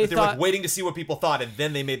thought they were like waiting to see what people thought, and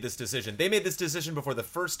then they made this decision. They made this decision before the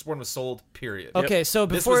first one was sold, period. Okay, so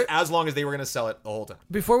this was as long as they were going to sell it the whole time.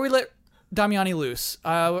 Before we let Damiani loose,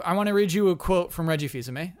 I want to read you a quote from Reggie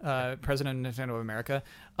Fils-Aimé, president of Nintendo of America.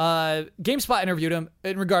 GameSpot interviewed him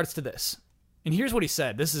in regards to this. And here's what he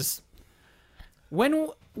said. This is... When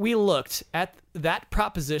we looked at that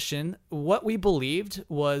proposition, what we believed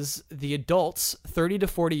was the adults 30 to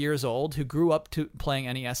 40 years old who grew up to playing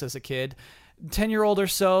NES as a kid, 10-year-old or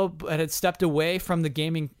so, but had stepped away from the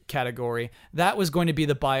gaming category, that was going to be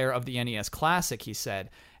the buyer of the NES Classic, he said.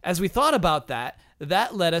 As we thought about that,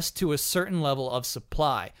 that led us to a certain level of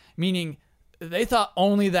supply, meaning they thought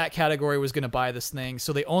only that category was going to buy this thing,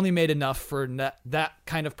 so they only made enough for that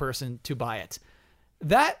kind of person to buy it.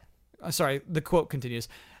 The quote continues.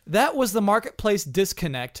 That was the marketplace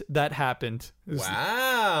disconnect that happened.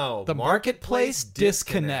 Wow. The marketplace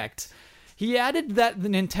disconnect. He added that the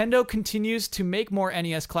Nintendo continues to make more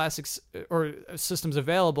NES Classics or systems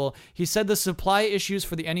available. He said the supply issues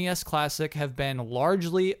for the NES Classic have been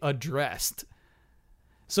largely addressed.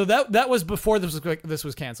 So that was before this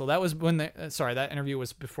was canceled. That was when that interview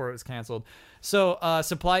was before it was canceled. So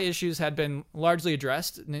supply issues had been largely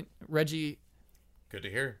addressed. Reggie... Good to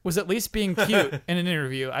hear. Was at least being cute in an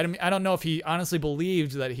interview. I don't know if he honestly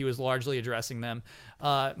believed that he was largely addressing them.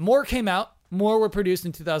 More came out. More were produced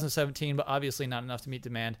in 2017, but obviously not enough to meet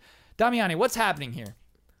demand. Damiani, what's happening here?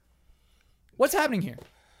 What's happening here?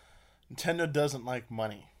 Nintendo doesn't like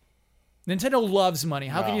money. Nintendo loves money.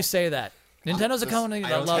 How can you say that? Nintendo's a company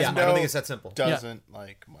that loves money. I don't think it's that simple. Doesn't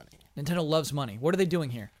like money. Nintendo loves money. What are they doing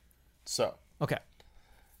here? So. Okay.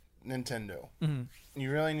 Nintendo. Mm-hmm.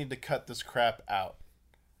 You really need to cut this crap out.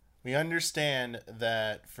 We understand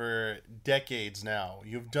that for decades now,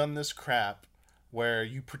 you've done this crap where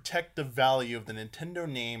you protect the value of the Nintendo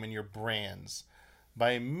name and your brands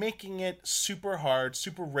by making it super hard,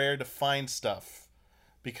 super rare to find stuff.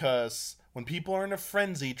 Because when people are in a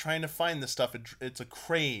frenzy trying to find this stuff, it's a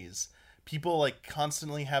craze. People like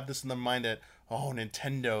constantly have this in their mind that, oh,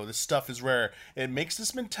 Nintendo, this stuff is rare. It makes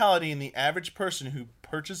this mentality in the average person who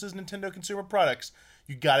purchases Nintendo consumer products.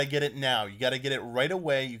 You gotta get it now. You gotta get it right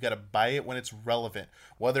away. You gotta buy it when it's relevant.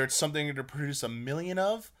 Whether it's something to produce a million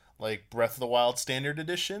of, like Breath of the Wild Standard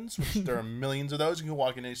Editions, which there are millions of those. You can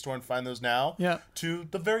walk in any store and find those now. Yeah. To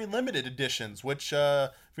the very limited editions, which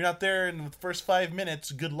if you're not there in the first 5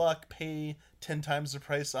 minutes, good luck. Pay 10 times the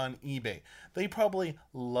price on eBay. They probably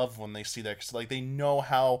love when they see that because like they know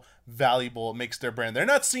how valuable it makes their brand. They're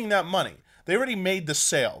not seeing that money. They already made the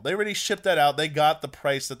sale. They already shipped that out. They got the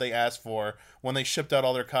price that they asked for when they shipped out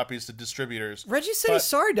all their copies to distributors. Reggie said he's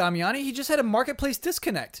sorry, Damiani. He just had a marketplace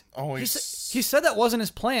disconnect. Oh, he said that wasn't his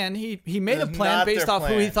plan. He made a plan based off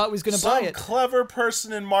who he thought was going to buy it. Some clever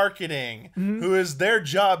person in marketing who is their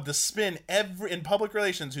job to spin in public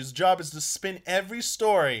relations, whose job is to spin every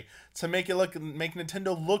story to make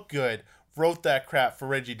Nintendo look good, wrote that crap for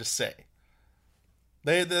Reggie to say.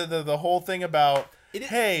 The whole thing about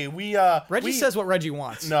Reggie says what Reggie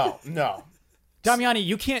wants. No. Damiani,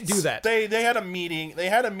 you can't do that. They had a meeting. They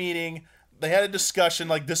had a discussion.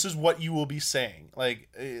 Like, this is what you will be saying. Like,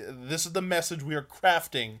 this is the message we are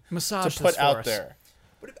crafting to put out there.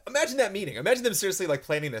 But imagine that meeting. Imagine them seriously like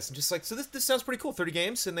planning this and just like, so this sounds pretty cool. 30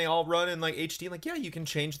 games and they all run in like HD. Like, yeah, you can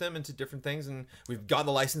change them into different things. And we've got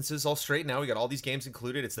the licenses all straight now. We got all these games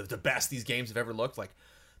included. It's the best these games have ever looked like.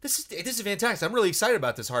 This is fantastic. I'm really excited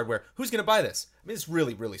about this hardware. Who's going to buy this? I mean, it's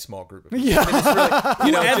really, really small group of people. Yeah. I mean, it's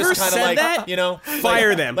really, Whoever just said like, that,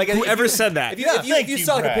 fire them. Like, whoever said that. If you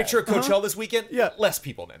saw like a picture of Coachella this weekend, less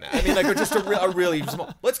people than that. I mean, like, we're just a really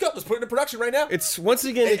small. Let's go. Let's put it into production right now. It's once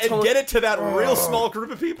again and get it to that real small group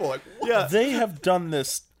of people. Like, what? They have done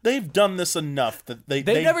this. They've done this enough that they've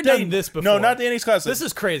never done this before. No, not the NES Classic. This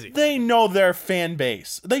is crazy. They know their fan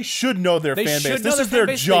base. They should know their fan base. This is their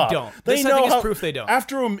job. They don't. They this, know I think, how, is proof they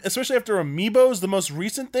don't. Especially after Amiibos, the most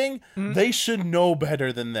recent thing, they should know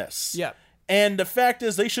better than this. Yeah. And the fact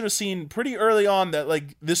is, they should have seen pretty early on that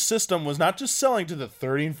like this system was not just selling to the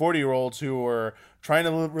 30 and 40-year-olds who were trying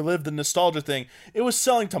to relive the nostalgia thing. It was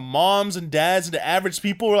selling to moms and dads and to average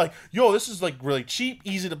people who were like, yo, this is like really cheap,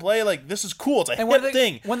 easy to play. Like, this is cool. It's a hip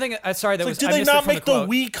thing. One thing, sorry, that was did they not make the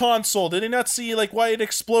Wii console? Did they not see like why it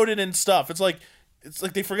exploded and stuff? It's like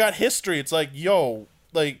they forgot history. It's like, yo,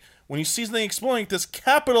 like when you see something exploding, just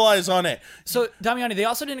capitalize on it. So, Damiani, they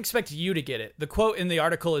also didn't expect you to get it. The quote in the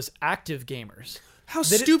article is active gamers. How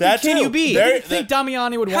stupid That can too. you be? They're- I think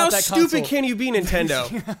Damiani would How want that stupid console. can you be,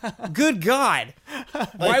 Nintendo? Good God.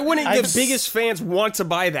 Why wouldn't the biggest fans want to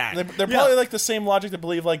buy that? They're probably like the same logic to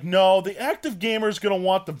believe, like, no, the active gamer is going to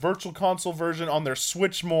want the virtual console version on their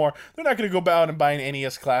Switch more. They're not going to go out and buy an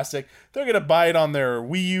NES Classic. They're going to buy it on their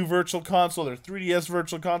Wii U virtual console, their 3DS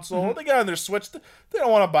virtual console. They got it on their Switch. They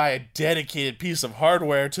don't want to buy a dedicated piece of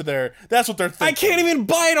hardware to their... That's what they're thinking. I can't even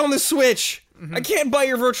buy it on the Switch. I can't buy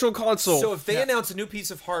your virtual console. So if they announce a new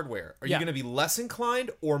piece of hardware, are you Yeah. going to be less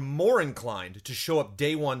inclined or more inclined to show up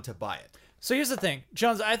day one to buy it? So here's the thing,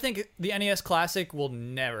 Jones. I think the NES Classic will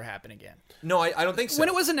never happen again. No, I don't think so. When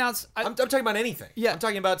it was announced, I'm talking about anything. Yeah. I'm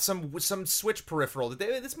talking about some Switch peripheral.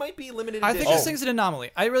 This might be limited I edition. think this thing's an anomaly.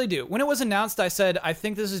 I really do. When it was announced, I said I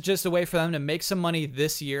think this is just a way for them to make some money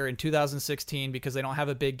this year in 2016 because they don't have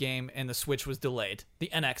a big game and the Switch was delayed. The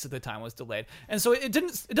NX at the time was delayed, and so it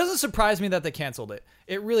doesn't surprise me that they canceled it.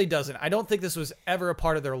 It really doesn't. I don't think this was ever a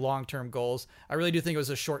part of their long-term goals. I really do think it was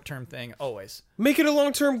a short-term thing always. Make it a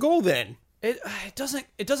long-term goal then. It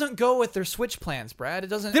doesn't go with their Switch plans, Brad. It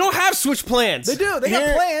doesn't. They don't have Switch plans. They do. They got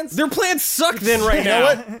Here- plans. Their plans suck then right You now. know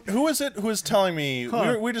what? Who is it who was telling me?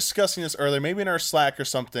 We were discussing this earlier, maybe in our Slack or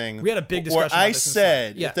something. We had a big discussion Where I about this in Slack.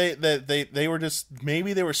 said Yeah. if they were just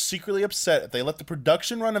maybe they were secretly upset if they let the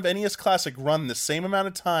production run of NES Classic run the same amount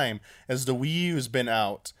of time as the Wii U's been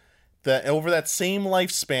out. That over that same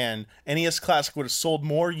lifespan, NES Classic would have sold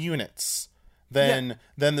more units than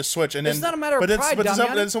the Switch. And It's then, not a matter of but pride, then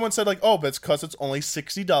Damiani. someone said like, oh, but it's because it's only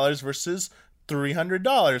 $60 versus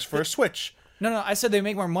 $300 for a Switch. No. I said they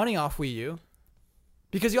make more money off Wii U.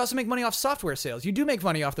 Because you also make money off software sales. You do make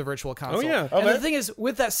money off the virtual console. yeah. And Okay. the thing is,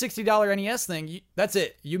 with that $60 NES thing, that's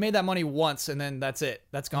it. You made that money once, and then that's it.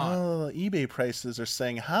 That's gone. Oh, eBay prices are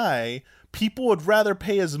saying high. People would rather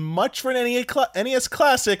pay as much for an NES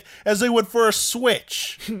Classic as they would for a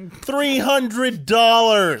Switch.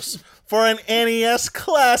 $300 for an NES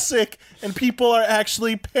Classic, and people are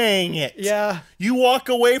actually paying it. Yeah. You walk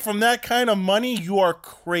away from that kind of money, you are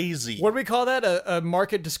crazy. What do we call that? A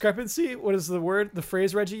market discrepancy? What is the word? The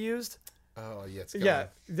phrase Reggie used? Oh, yeah. It's Yeah.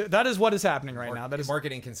 That is what is happening right now. That is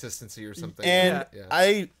market inconsistency or something. And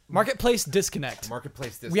Yeah. marketplace disconnect.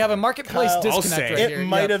 Marketplace discount. We have a marketplace Kyle, disconnect I'll say right it here.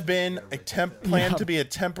 might Yep. have been planned to be a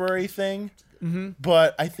temporary thing,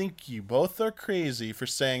 but I think you both are crazy for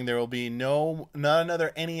saying there will be not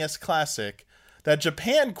another NES Classic. That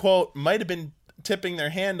Japan quote might have been tipping their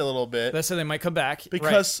hand a little bit That's so they might come back.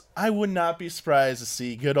 because I would not be surprised to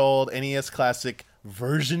see good old NES Classic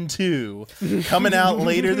version 2 coming out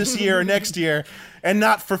later this year or next year, and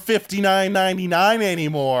not for $59.99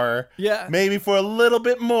 anymore. Yeah. Maybe for a little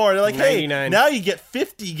bit more. They're like, hey, $99. now you get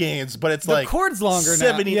 50 games, but it's The like cord's longer now.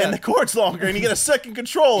 70 Yeah. and the cord's longer, and you get a second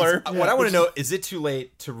controller. What I want to know, is it too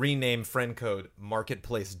late to rename friend code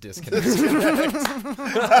Marketplace Disconnect?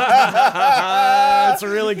 That's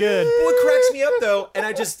really good. What cracks me up though, and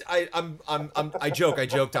I joke,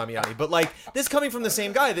 Damiani, but like this coming from the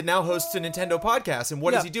same guy that now hosts a Nintendo podcast, and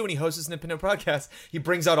what does Yeah. he do when he hosts his Nintendo podcast? He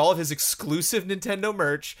brings out all of his exclusive Nintendo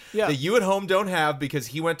merch Yeah. that you at home don't have because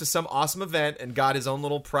he went to some awesome event and got his own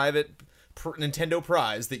little private Nintendo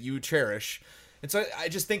prize that you cherish. And so I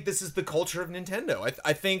just think this is the culture of Nintendo.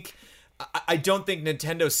 I don't think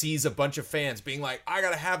Nintendo sees a bunch of fans being like, I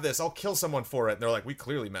gotta have this, I'll kill someone for it. And they're like, we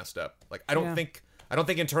clearly messed up. Like, I don't think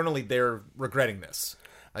internally they're regretting this.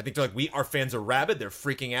 I think they're like, our fans are rabid, they're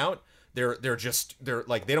freaking out. They're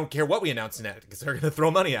like, they don't care what we announce in it because they're gonna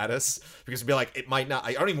throw money at us because we'll be like, it might not,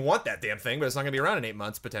 I don't even want that damn thing, but it's not gonna be around in 8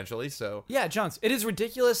 months potentially. So Yeah, Jones, it is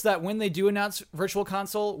ridiculous that when they do announce Virtual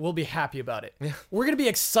Console, we'll be happy about it. Yeah. We're going to be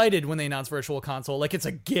excited when they announce Virtual Console like it's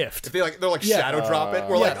a gift. if they're like shadow drop it,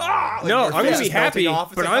 we're like, like, No, your I'm face gonna be is melting happy, off.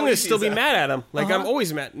 It's but like, I'm how gonna easy still is be that? mad at him. Like I'm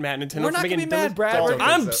always mad Nintendo. We're not for going to be making mad, Brad. Don't-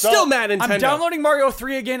 I'm Don't- still mad Nintendo. I'm downloading Mario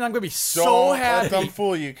 3 again and I'm going to be so Don't happy. let them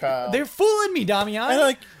fool you, Kyle. They're fooling me, Damian. And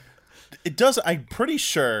like, it does. I'm pretty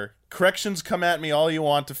sure corrections come at me all you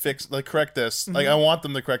want to correct this. Like, I want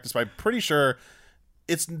them to correct this, but I'm pretty sure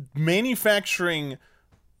it's manufacturing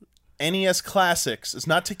NES Classics. It's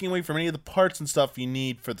not taking away from any of the parts and stuff you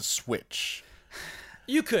need for the Switch.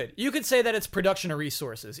 You could say that it's production of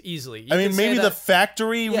resources easily. You I mean, could say maybe the that-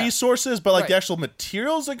 factory resources, but like the Right. actual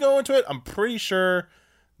materials that go into it, I'm pretty sure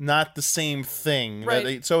not the same thing.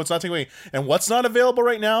 Right. So it's not taking away. And what's not available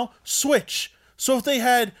right now? Switch. So if they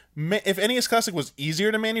had, if NES Classic was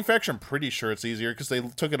easier to manufacture, I'm pretty sure it's easier because they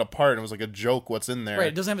took it apart and it was like a joke what's in there. Right,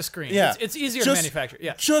 it doesn't have a screen. Yeah. It's easier to manufacture.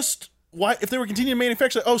 Yeah. Just why if they were continuing to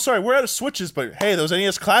manufacture, oh sorry, we're out of Switches, but hey, those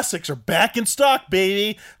NES Classics are back in stock,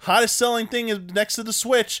 baby. Hottest selling thing is next to the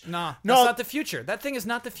Switch. Nah, no, that's not the future. That thing is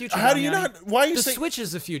not the future. How do you Damiani. not- why are you the saying- Switch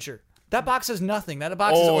is the future. That box is nothing. That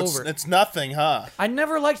box is over. It's nothing, huh? I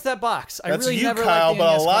never liked that box. I That's really you, never Kyle, liked the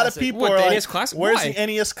but NES a lot Classic. of people What, are the like, NES Classic? where's Why? the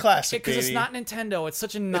NES Classic, Because it's baby? not Nintendo. It's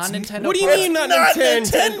such a non-Nintendo. What do you product. mean not not Nintendo?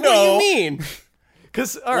 Nintendo. What do you mean?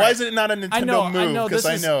 Because Why is it not a Nintendo move? Because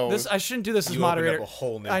I know. This. I shouldn't do this as You opened moderator. up a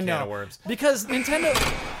whole new I can know of worms. because Nintendo.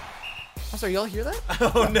 I'm sorry, y'all hear that?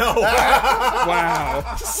 Oh no!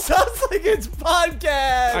 Wow. Sounds like it's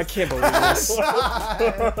podcast. I can't believe this.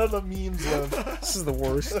 the memes of This is the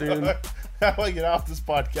worst, dude. how do I get off this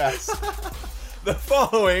podcast? The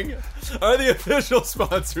following are the official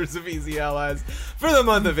sponsors of Easy Allies for the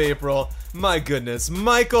month of April. My goodness,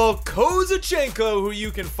 Michael Kozachenko, who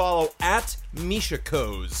you can follow at Misha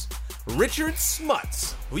Koz. Richard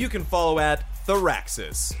Smuts, who you can follow at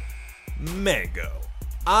Theraxis. Mango.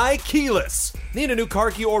 iKeyless. Need a new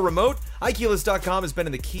car key or remote? iKeyless.com has been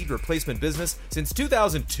in the keyed replacement business since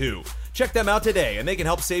 2002. Check them out today, and they can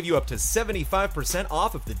help save you up to 75%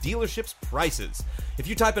 off of the dealership's prices. If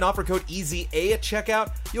you type in offer code EASY at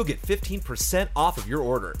checkout, you'll get 15% off of your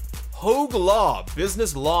order. Hogue Law,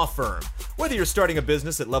 business law firm. Whether you're starting a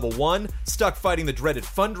business at level 1, stuck fighting the dreaded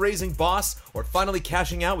fundraising boss, or finally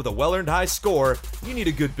cashing out with a well-earned high score, you need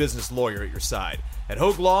a good business lawyer at your side. At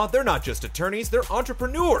Hogue Law, they're not just attorneys, they're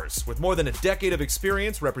entrepreneurs with more than a decade of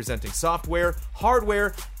experience representing software,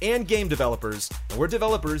 hardware, and game developers, and we're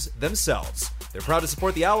developers themselves. They're proud to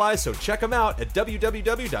support the Allies, so check them out at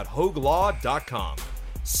www.hoaglaw.com.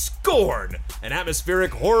 Scorn, an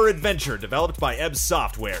atmospheric horror adventure developed by Ebb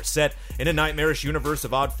Software, set in a nightmarish universe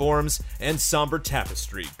of odd forms and somber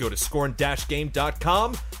tapestry. Go to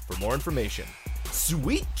scorn-game.com for more information.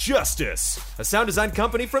 Sweet Justice, a sound design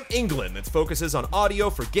company from England that focuses on audio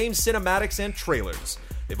for game cinematics and trailers.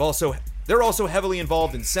 They're also heavily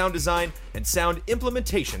involved in sound design and sound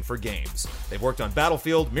implementation for games. They've worked on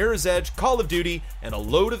Battlefield, Mirror's Edge, Call of Duty, and a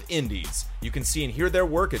load of indies. You can see and hear their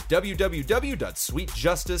work at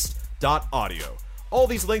www.sweetjustice.audio. All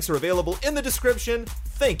these links are available in the description.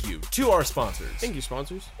 Thank you to our sponsors. Thank you,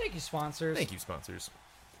 sponsors. Thank you, sponsors. Thank you, sponsors.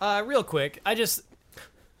 Real quick, I think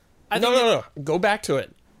No. Go back to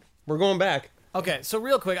it. We're going back. Okay, so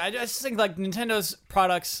real quick, I just think like Nintendo's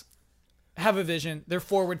products have a vision. They're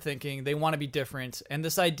forward thinking. They want to be different. And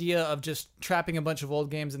this idea of just trapping a bunch of old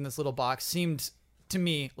games in this little box seemed to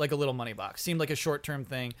me like a little money box. Seemed like a short-term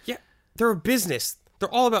thing. Yeah, they're a business. They're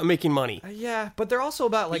all about making money. Yeah, but they're also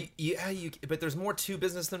about like But there's more to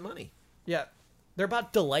business than money. yeah, they're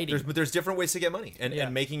about delighting. There's different ways to get money,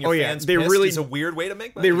 and making Oh, your yeah. fans They pissed really- is a weird way to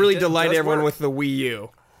make money. They really It delight does everyone work. with the Wii U.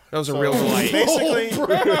 That was a real delight. Basically,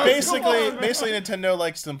 Nintendo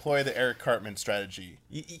likes to employ the Eric Cartman strategy.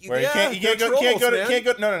 Where you can't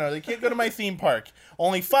go to my theme park.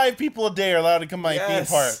 Only 5 people a day are allowed to come to my theme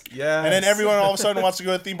park. Yes. And then everyone all of a sudden wants to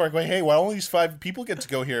go to the theme park. Like, hey, why only these 5 people get to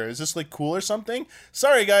go here? Is this like cool or something?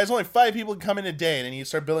 Sorry guys, only 5 people can come in a day, and then you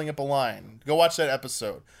start building up a line. Go watch that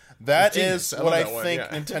episode. That Genius. is I what love I that one, think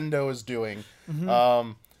yeah. Nintendo is doing.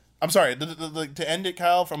 I'm sorry, to end it,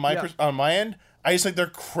 Kyle, from on my end, I just think they're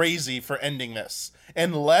crazy for ending this.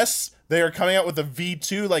 Unless they are coming out with a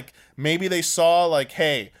V2, like maybe they saw like,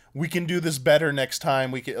 hey, we can do this better next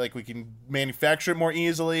time. We can manufacture it more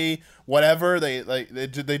easily. Whatever.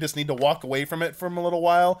 They just need to walk away from it for a little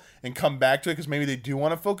while and come back to it because maybe they do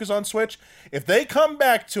want to focus on Switch. If they come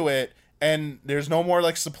back to it and there's no more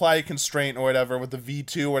like supply constraint or whatever with the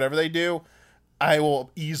V2 or whatever they do, I will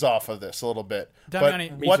ease off of this a little bit. Damiani,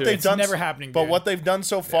 But what too. they've It's done, never happening, But dude. what they've done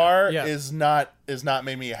so far Yeah. is not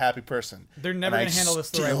made me a happy person. They're never And gonna handle this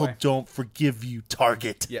the right still way. don't forgive you,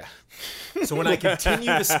 Target. Yeah. So when I continue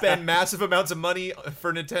to spend massive amounts of money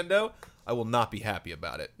for Nintendo, I will not be happy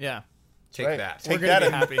about it. Yeah, Take Right. that. Take We're gonna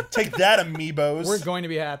that, be happy. Take that, amiibos. we're going to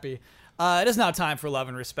be happy. It is now time for love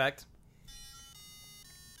and respect.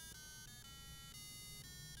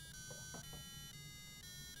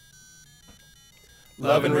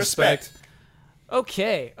 Love and respect.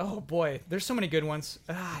 Okay. Oh boy, there's so many good ones.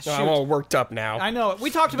 Shoot. I'm all worked up now. I know. We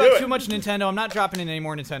talked Do about it. too much Nintendo. I'm not dropping in any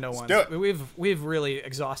more Nintendo ones. do it. We've really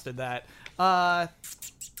exhausted that.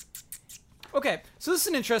 Okay, so this is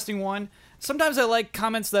an interesting one. Sometimes I like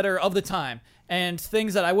comments that are of the time and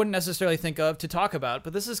things that I wouldn't necessarily think of to talk about,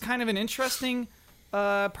 but this is kind of an interesting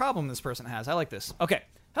problem this person has. I like this. Okay.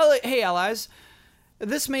 Hello, hey, allies.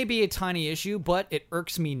 This may be a tiny issue, but it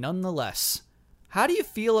irks me nonetheless. How do you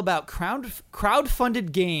feel about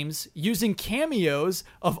crowd-funded games using cameos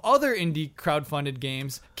of other indie crowd-funded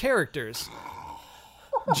games characters?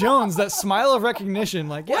 Jones, that smile of recognition,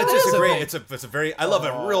 like, yeah, It's this just is a a great. thing. It's a very. I love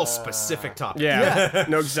a real specific topic. Yeah,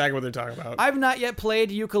 know exactly what they're talking about. I've not yet played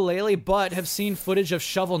Yooka-Laylee, but have seen footage of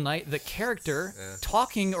Shovel Knight, the character,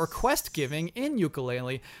 talking or quest giving in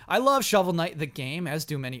Yooka-Laylee. I love Shovel Knight, the game, as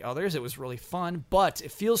do many others. It was really fun, but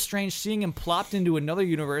it feels strange seeing him plopped into another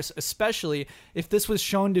universe, especially if this was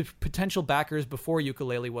shown to potential backers before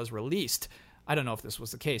Yooka-Laylee was released. I don't know if this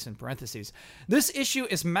was the case, in parentheses. This issue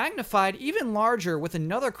is magnified even larger with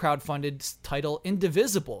another crowdfunded title,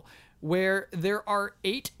 Indivisible, where there are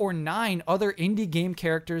 8 or 9 other indie game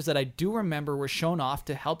characters that I do remember were shown off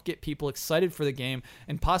to help get people excited for the game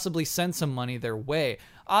and possibly send some money their way.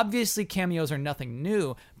 Obviously, cameos are nothing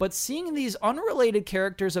new, but seeing these unrelated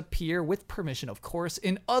characters appear, with permission of course,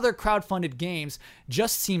 in other crowdfunded games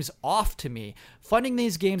just seems off to me. Funding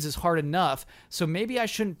these games is hard enough, so maybe I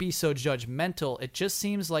shouldn't be so judgmental. It just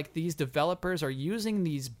seems like these developers are using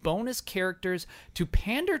these bonus characters to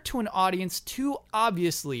pander to an audience too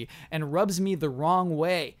obviously and rubs me the wrong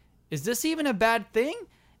way. Is this even a bad thing?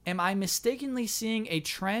 Am I mistakenly seeing a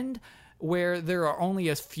trend where there are only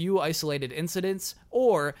a few isolated incidents,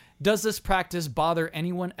 or does this practice bother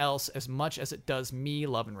anyone else as much as it does me?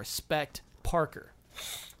 Love and respect, Parker.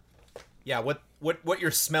 Yeah, what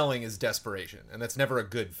you're smelling is desperation, and that's never a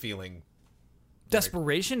good feeling.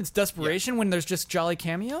 Desperation? It's desperation when there's just jolly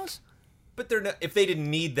cameos? But they're not, if they didn't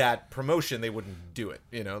need that promotion, they wouldn't do it.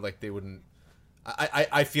 You know, like they wouldn't.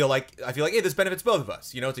 I feel like hey, this benefits both of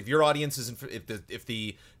us. You know, if your audience is if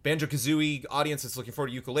the Banjo-Kazooie audience that's looking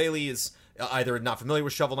forward to Yooka-Laylee is either not familiar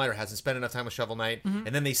with Shovel Knight or hasn't spent enough time with Shovel Knight, and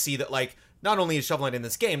then they see that like not only is Shovel Knight in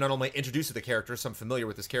this game, not only introduced to the character, so I'm familiar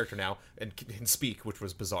with this character now and can speak, which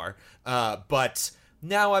was bizarre, but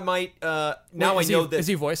now I might I know that Is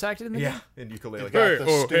he voice acted in the game? in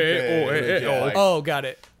Yooka-Laylee. Oh, got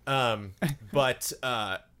it. But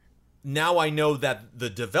now I know that the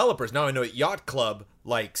developers, now I know that Yacht Club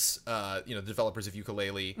likes, the developers of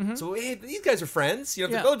Yooka-Laylee. So, hey, these guys are friends. You know,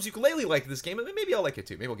 if the developers of Yooka-Laylee like this game, maybe I'll like it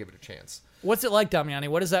too. Maybe I'll give it a chance. What's it like, Damiani?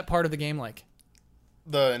 What is that part of the game like?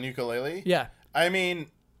 The Yooka-Laylee? Yeah. I mean,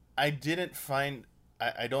 I didn't find...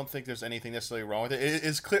 I don't think there's anything necessarily wrong with it.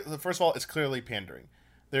 It's clear. First of all, it's clearly pandering.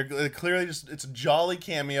 They're clearly just... It's a jolly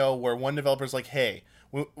cameo where one developer's like, hey...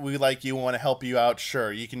 We like you, want to help you out,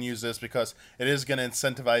 sure, you can use this because it is going to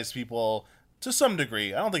incentivize people to some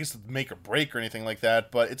degree. I don't think it's make or break or anything like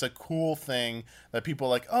that, but it's a cool thing that people are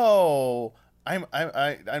like, oh, I'm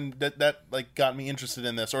that like got me interested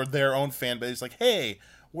in this, or their own fan base like, hey,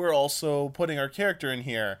 we're also putting our character in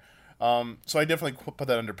here. So I definitely put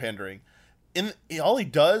that under pandering. All he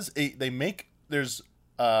does, there's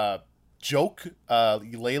joke,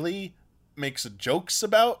 Laylee makes jokes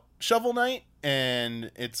about Shovel Knight,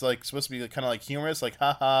 and it's like supposed to be kind of like humorous, like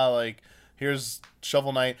haha, like here's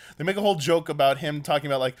Shovel Knight. They make a whole joke about him talking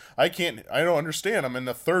about like I don't understand, I'm in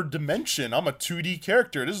the third dimension, I'm a 2D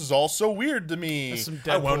character, this is all so weird to me. That's some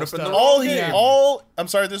I wound Deadpool up in stuff. the I'm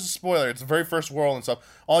sorry, this is a spoiler, it's the very first world and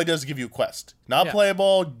stuff. All he does is give you a quest, not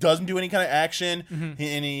playable, doesn't do any kind of action, and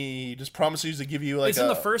he just promises to give you like It's in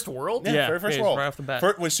the first world? yeah, very first world right off the bat.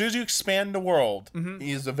 As soon as you expand the world,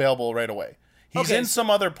 he's available right away. He's Okay, in some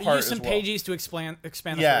other part Use some as well. pages to expand the Yeah, first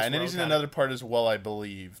and then world. he's in Got it. another part as well, I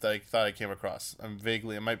believe, that I thought I came across. I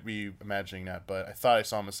might be imagining that, but I thought I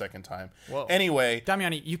saw him a second time. Whoa. Anyway,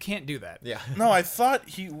 Damiani, you can't do that. Yeah. no, I thought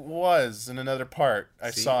he was in another part.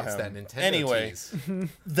 I See, saw it's him. that Nintendo Anyway, tease.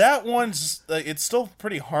 that one's it's still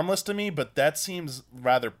pretty harmless to me, but that seems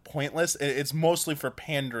rather pointless. It's mostly for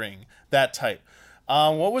pandering, that type.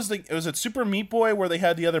 What was was it Super Meat Boy where they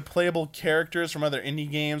had the other playable characters from other indie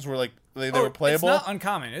games where like they were playable? It's not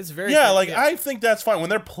uncommon. It's very I think that's fine when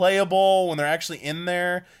they're playable, when they're actually in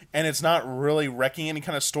there, and it's not really wrecking any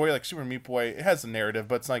kind of story. Like Super Meat Boy, it has a narrative,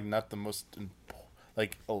 but it's like not the most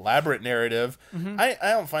like elaborate narrative. I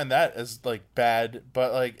don't find that as like bad,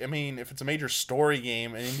 but like I mean, if it's a major story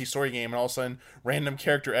game, an indie story game, and all of a sudden random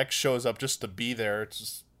character X shows up just to be there, it's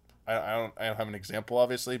just I don't have an example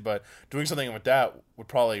obviously, but doing something with that would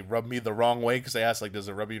probably rub me the wrong way because they asked like, does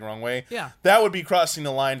it rub you the wrong way? Yeah, that would be crossing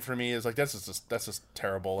the line for me. Is like that's just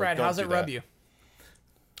terrible. Brad, like, don't how's it do rub that. you?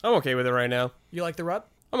 I'm okay with it right now. You like the rub?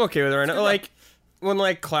 I'm okay with it right now. Like when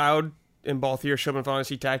like Cloud and Balthier showed up in Final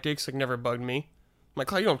Fantasy Tactics, like never bugged me. I'm like,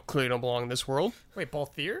 Cloud, you clearly don't belong in this world. Wait,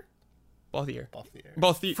 Balthier? Balthier.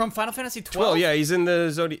 From Final Fantasy 12? Well, yeah, he's in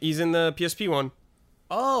the He's in the PSP one.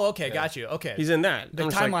 Oh, okay, got you. Okay. He's in that. the I'm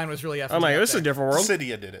just timeline like, was really effing I'm like, me up this is a there. different world.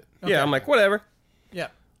 Cydia did it. Yeah, I'm like, whatever. Yeah.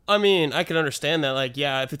 I mean, I can understand that. Like,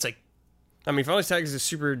 yeah, if it's like, I mean, Final Fantasy Tactics is a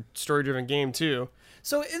super story-driven game too.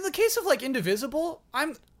 So in the case of like Indivisible,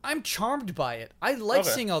 I'm charmed by it. I like Okay.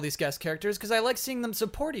 seeing all these guest characters because I like seeing them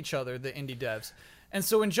support each other, the indie devs. And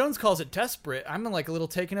so when Jones calls it desperate, I'm like a little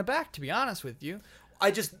taken aback, to be honest with you.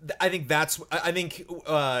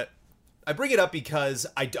 I bring it up because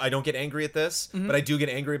I don't get angry at this, but I do get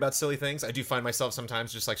angry about silly things. I do find myself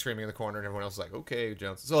sometimes just like screaming in the corner, and everyone else is like, "Okay,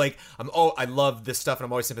 Jones." So like, I love this stuff, and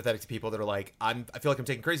I'm always sympathetic to people that are like, I feel like I'm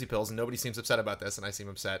taking crazy pills, and nobody seems upset about this, and I seem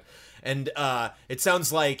upset. And it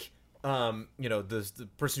sounds like, the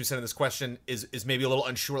person who sent in this question is maybe a little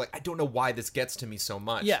unsure. Like, I don't know why this gets to me so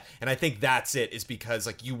much. Yeah. And I think that's it. Is because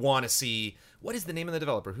like you want to see what is the name of the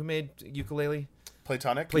developer who made Yooka-Laylee?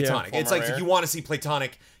 Platonic. Yeah. It's like Rare. you want to see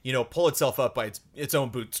Platonic, pull itself up by its own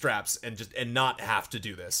bootstraps and not have to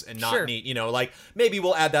do this and not need, like maybe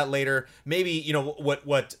we'll add that later. Maybe,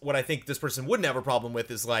 what I think this person wouldn't have a problem with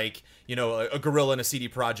is like, a Guerrilla and a CD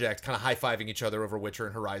Projekt kind of high-fiving each other over Witcher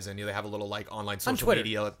and Horizon. They have a little like online social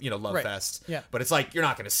media, love fest. Yeah. But it's like you're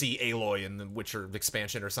not going to see Aloy in the Witcher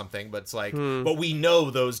expansion or something. But it's like, but we know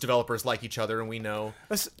those developers like each other, and we know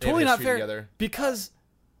That's they have totally not history fair together. because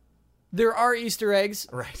there are Easter eggs,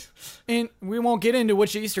 Right. and we won't get into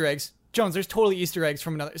which Easter eggs. Jones, there's totally Easter eggs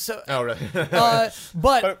from another. So, Oh, really?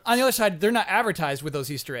 but on the other side, they're not advertised with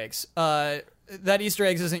those Easter eggs. That Easter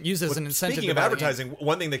eggs isn't used as an incentive. Speaking to of buy the game. advertising,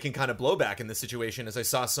 one thing that can kind of blow back in this situation is I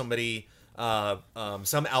saw somebody,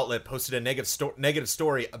 some outlet posted a negative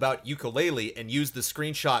story about Yooka-Laylee and used the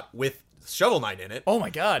screenshot with Shovel Knight in it. Oh my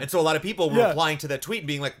god! And so a lot of people were replying to that tweet and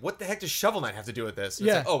being like, "What the heck does Shovel Knight have to do with this?" And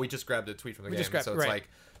Yeah. It's like, "Oh, we just grabbed a tweet from the game." just grabbed- So it's right. like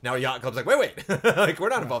now Yacht Club's like, "Wait, like we're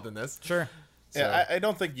not involved in this." Sure. Yeah, I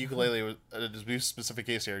don't think Yooka-Laylee was to be specific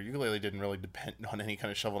case here. Yooka-Laylee didn't really depend on any kind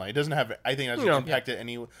of Shovel Knight. It doesn't have. I think it doesn't impact it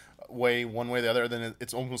any way, one way or the other. Then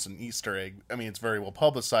it's almost an Easter egg. I mean, it's very well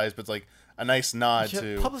publicized, but it's like a nice nod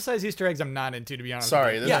to. Publicized Easter eggs, I'm not into, to be honest.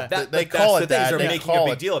 Sorry, with you. they call it that. They're They making call a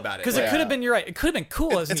big it- deal about it Because it could have been. You're right. It could have been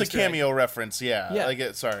cool as an It's a Easter egg. cameo reference. Yeah. Yeah.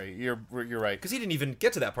 Like sorry, you're right. because he didn't even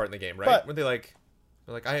get to that part in the game, right? But- Were they like,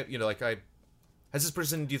 has this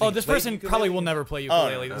person? Do you think? Oh, this played person Yooka-Laylee? probably will never play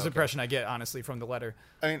Yooka-Laylee. This is the okay. impression I get, honestly, from the letter.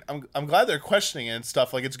 I mean, I'm glad they're questioning it and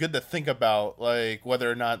stuff. Like, it's good to think about like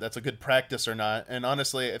whether or not that's a good practice or not. And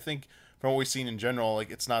honestly, I think from what we've seen in general,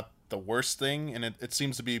 like it's not the worst thing, and it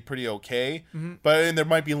seems to be pretty okay. But and there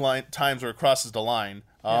might be times where it crosses the line.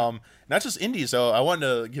 Not just indies though. I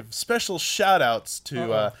wanted to give special shout outs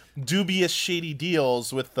to dubious shady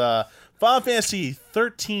deals with Final Fantasy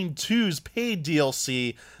 13-2's paid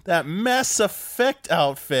DLC, that Mass Effect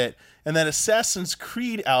outfit, and that Assassin's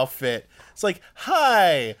Creed outfit. It's like,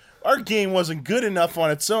 hi, our game wasn't good enough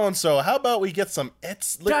on its own, so how about we get some...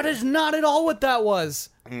 That is not at all what that was.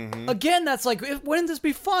 Again, that's like, wouldn't this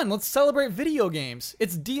be fun? Let's celebrate video games.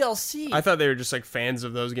 It's DLC. I thought they were just like fans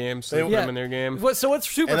of those games, so they put them in their game. So what's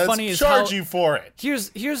super and let's funny is charge how, you for it. Here's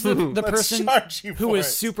the person charge you who for is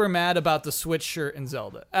it. super mad about the Switch shirt in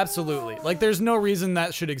Zelda. Absolutely. Like, there's no reason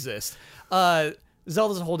that should exist.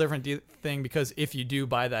 Zelda's a whole different thing because if you do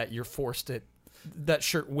buy that, you're forced to... That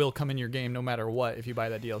shirt will come in your game no matter what if you buy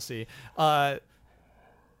that DLC. Yeah,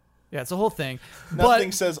 it's a whole thing.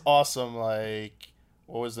 Nothing says awesome like...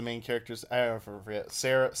 What was the main character's? I don't forget.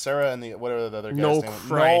 Sarah, and the whatever the other guy's Noel name was.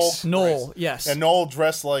 Christ. Noel, yes. And Noel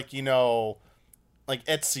dressed like like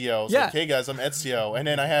Ezio. It's Yeah. like, hey guys, I'm Ezio. And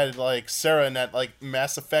then I had like Sarah in that like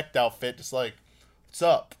Mass Effect outfit, just like, what's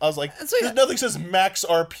up? I was like, so, yeah. there's nothing says max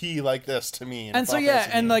RP like this to me. in a And so Final yeah,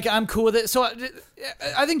 Fantasy and game. like I'm cool with it. So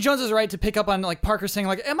I think Jones is right to pick up on like Parker saying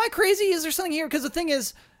like, "Am I crazy? Is there something here?" Because the thing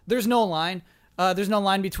is, there's no line. There's no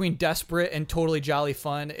line between desperate and totally jolly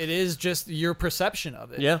fun. It is just your perception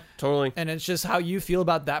of it. Yeah, totally. And it's just how you feel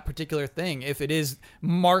about that particular thing. If it is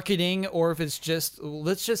marketing or if it's just,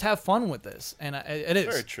 let's just have fun with this. And it is.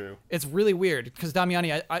 Very true. It's really weird because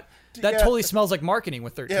Damiani, that Yeah. totally smells like marketing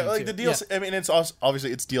with 13. Yeah, like too. the DLC. I mean, it's also,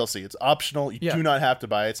 obviously it's DLC. It's optional. You Yeah. do not have to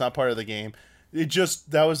buy it. It's not part of the game.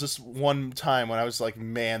 That was just one time when I was like,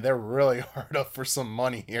 man, they're really hard up for some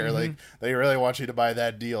money here. Like, they really want you to buy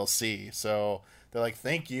that DLC. So they're like,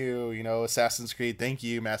 thank you, Assassin's Creed. Thank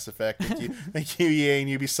you, Mass Effect. Thank you, EA and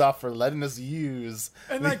Ubisoft for letting us use.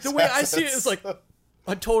 And like the these way I see it assets. is like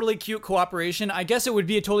a totally cute cooperation. I guess it would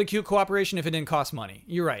be a totally cute cooperation if it didn't cost money.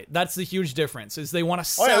 You're right. That's the huge difference is they want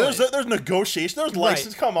to Oh sell yeah, it. there's negotiation, there's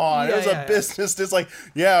license. Come on, Yeah, there's yeah. a business. It's like,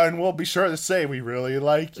 yeah, and we'll be sure to say we really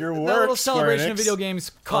like your work. That little Square celebration Enix. of video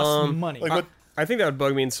games costs money. Like what? I think that would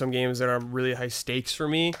bug me in some games that are really high stakes for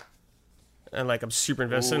me, and like I'm super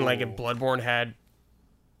invested. And like if Bloodborne had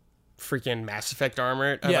freaking Mass Effect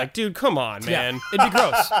armor. I'm Yeah. like, dude, come on, Yeah. man. It'd be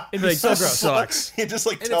gross. It'd be Like, so this gross. sucks. It just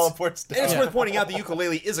like And teleports And it's down. worth pointing out the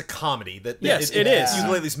ukulele is a comedy. That Yes, it is.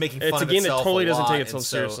 Ukulele's making fun It's a of game that itself totally a doesn't lot, take itself and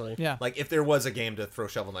so, seriously. Yeah. Like if there was a game to throw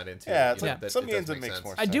Shovel Knight into, Yeah, it's you know, like that- some it does games it make makes sense.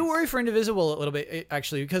 more I sense. do worry for Indivisible a little bit,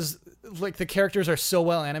 actually, because like the characters are so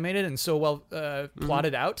well animated and so well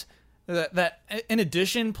plotted out that in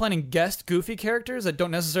addition, planning guest goofy characters that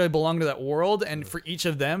don't necessarily belong to that world, and for each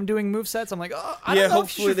of them doing movesets, I'm like, oh, I Yeah, don't know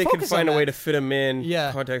if you hopefully should they can focus find on a way that. to fit them in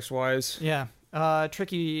Yeah. context-wise. Yeah,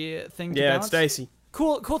 tricky thing to Yeah, balance. it's dicey.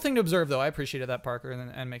 Cool thing to observe, though. I appreciated that, Parker,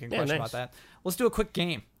 and making a question nice. about that. Let's do a quick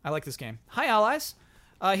game. I like this game. Hi, allies.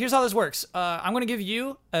 Here's how this works. I'm going to give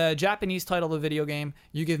you a Japanese title of a video game.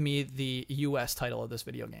 You give me the U.S. title of this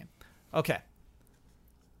video game. Okay.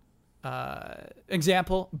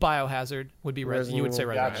 Example, Biohazard would be Resident you would say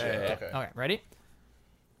Evil. Resident Gotcha, Evil. okay. Okay, ready?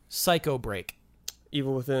 Psycho Break.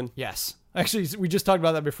 Evil Within. Yes. Actually, we just talked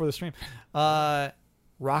about that before the stream.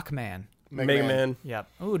 Rockman. Mega Man. Yep.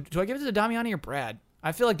 Ooh, do I give it to Damiani or Brad?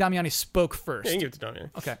 I feel like Damiani spoke first. Yeah, you can give it to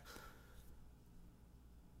Damiani. Okay.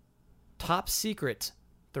 Top Secret,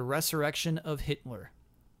 The Resurrection of Hitler.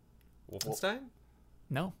 Wolfenstein?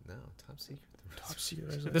 No, No, top secret. Top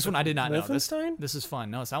secret. this one I did not know. Wolfenstein? This is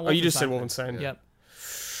fun. No, it's not Wolfenstein. Oh, you just said Wolfenstein. Yep.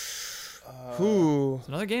 Ooh. It's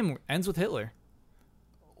another game ends with Hitler.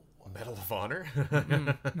 Medal of Honor.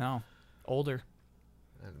 No, older.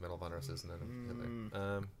 And Medal of Honor says none of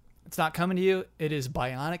Hitler. It's not coming to you. It is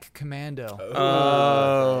Bionic Commando.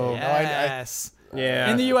 Oh. Yes.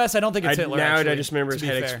 Yeah. In the U.S., I don't think it's Hitler. Now actually, I just remember to his be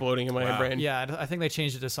head fair. exploding in my brain. Yeah, I think they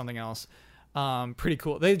changed it to something else. Pretty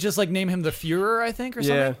cool. They just like name him the Führer, I think, or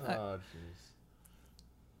Yeah. something. Oh, jeez.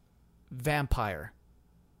 Vampire.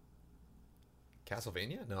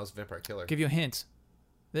 Castlevania? No, it's Vampire Killer. Give you a hint.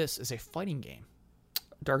 This is a fighting game.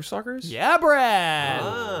 Darkstalkers? Yeah, Brad.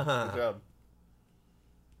 Ah. Good job.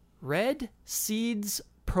 Red Seeds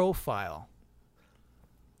Profile.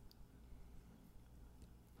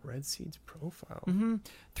 Red Seed's Profile.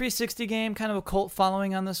 360 game, kind of a cult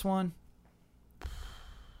following on this one.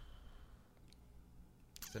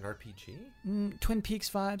 It's an RPG? Twin Peaks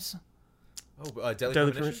vibes. Oh, Deadly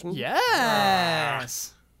Deadly Premonition? Premonition?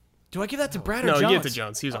 Yes. Do I give that to Brad or No, Jones? you give it to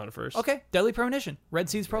Jones. He was on it first. Okay, Deadly Premonition. Red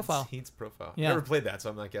Seeds Profile. Seeds Profile. Yeah. Never played that, so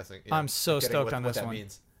I'm not guessing. Yeah, I'm so getting stoked what, on what this that one.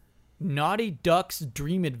 Means. Naughty Duck's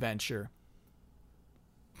Dream Adventure.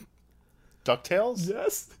 DuckTales?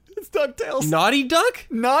 Yes, it's DuckTales. Naughty Duck?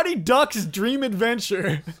 Naughty Duck's Dream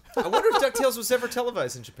Adventure. I wonder if DuckTales was ever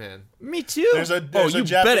televised in Japan. Me too. There's a you bet it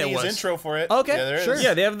Japanese was. intro for it. Okay, yeah, there is. sure.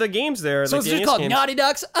 Yeah, they have the games there. so like it's the just NES called games. Naughty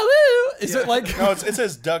Ducks. Oh, is it like? No, it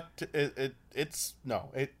says Duck. It's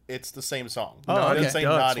the same song. Oh, No, it okay. doesn't say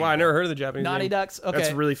Ducks. Naughty. Wow, I never heard of the Japanese Naughty name. Ducks. Okay.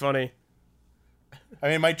 That's really funny. I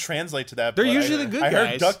mean, it might translate to that. They're but usually the good I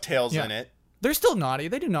heard guys. DuckTales Yeah. in it. They're still naughty.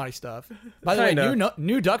 They do naughty stuff. By the way, Kinda.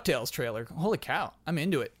 new DuckTales trailer. Holy cow. I'm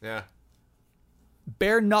into it. Yeah.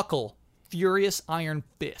 Bare Knuckle, Furious Iron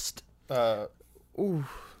Fist.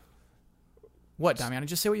 What, Damian?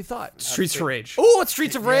 Just say what you thought. Streets for Rage. Oh, it's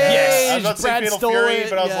Streets of Rage. I was about to say Brad Fatal stole Fury, it.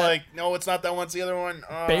 but I was Yeah. like, no, it's not that one. It's the other one.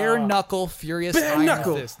 Bare Knuckle, Furious Bare Iron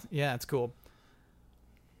Knuckle. Fist. Yeah, it's cool.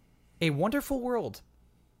 A Wonderful World.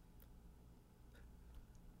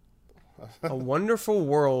 A Wonderful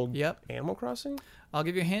World. Yep. Animal Crossing? I'll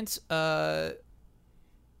give you a hint. The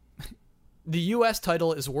U.S.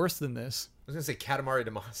 title is worse than this. I was going to say Katamari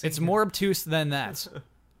Damacy. It's more obtuse than that. A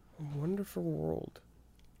Wonderful World.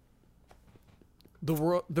 The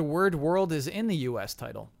word world is in the U.S.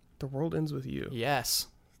 title. The World Ends With You. Yes.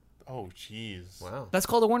 Oh, jeez. Wow. That's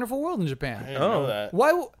called A Wonderful World in I Japan. didn't know that.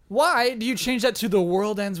 Why do you change that to The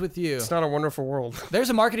World Ends With You? It's not a wonderful world. There's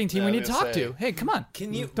a marketing team Yeah, we I need to was talk gonna say. to. Hey, come on.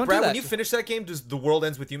 Can you, Don't Brad, do that. when you finish that game, does The World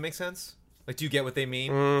Ends With You make sense? Like, do you get what they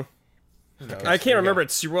mean? Who knows? I can't remember it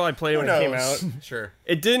super well. I played it when it came knows? out. Sure.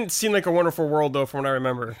 It didn't seem like a wonderful world, though, from what I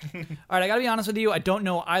remember. All right, I gotta be honest with you. I don't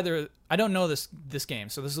know either. I don't know this game,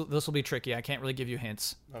 so this will be tricky. I can't really give you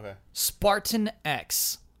hints. Okay. Spartan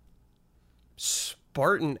X.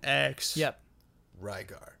 Spartan X. Yep.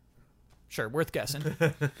 Rygar. Sure, worth guessing.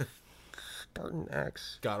 Spartan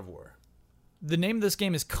X. God of War. The name of this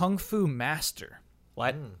game is Kung Fu Master.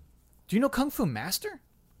 What? Do you know Kung Fu Master?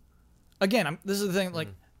 Again, this is the thing. Like,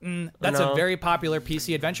 that's a No. very popular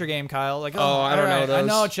PC adventure game, Kyle. Like, I don't know alright, I those.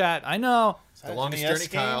 know, chat. I know. Is that The Longest NES Journey,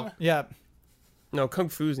 game? Kyle. Yeah, No, Kung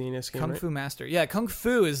Fu's the NES game, Kung right? Fu Master. Yeah, Kung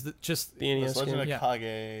Fu is just The NES This Legend game. of Yeah.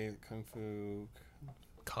 Kage, Kung Fu.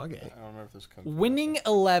 Kage. I don't remember if there's Kung Fu. Winning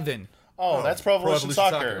 11. Oh, that's Pro Evolution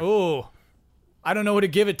Evolution Soccer. Soccer. Oh, I don't know what to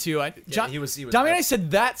give it to. he was- Damiani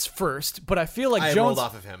said that's first, but I feel like I Jones. rolled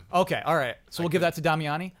off of him. Okay, all right. So we'll give that to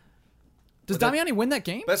Damiani. Does Damiani win that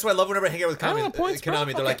game? That's why I love whenever I hang out with I don't Konami. know, points, bro. Konami,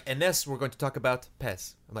 they're Okay. like, NES, we're going to talk about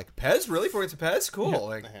Pez. I'm like, Pez? Really? We're into Pez? Cool.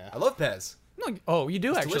 Like, I love Pez. No, oh, you do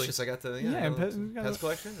It's actually. delicious. I got the Pez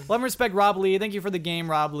collection. Love and respect, Rob Lee. Thank you for the game,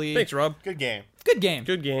 Rob Lee. Thanks, Rob. Good game. Good game.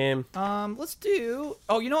 Good game. Let's do.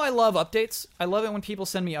 Oh, you know I love updates. I love it when people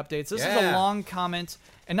send me updates. This is a Yeah. long comment,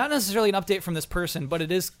 and not necessarily an update from this person, but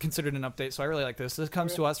it is considered an update. So I really like this. This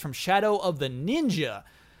comes to us from Shadow of the Ninja.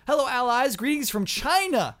 Hello, allies. Greetings from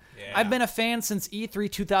China. Yeah. I've been a fan since E3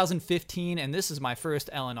 2015, and this is my first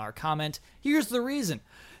LNR comment. Here's the reason.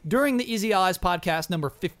 During the Easy Allies podcast number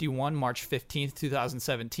 51, March 15th,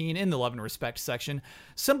 2017, in the Love and Respect section,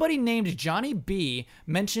 somebody named Johnny B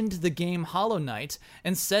mentioned the game Hollow Knight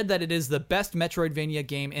and said that it is the best Metroidvania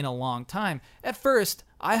game in a long time. At first,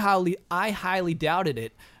 I highly doubted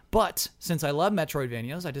it, but since I love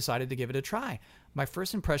Metroidvanias, I decided to give it a try. My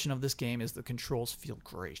first impression of this game is the controls feel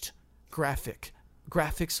great.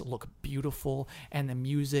 Graphics look beautiful, and the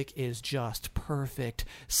music is just perfect.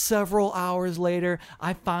 Several hours later,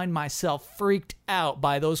 I find myself freaked out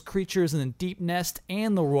by those creatures in the Deep Nest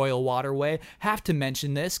and the Royal Waterway. Have to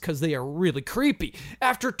mention this because they are really creepy.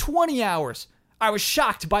 After 20 hours, I was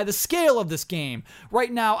shocked by the scale of this game.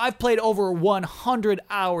 Right now, I've played over 100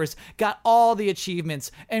 hours, got all the achievements,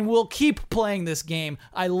 and will keep playing this game.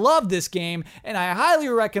 I love this game, and I highly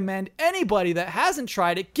recommend anybody that hasn't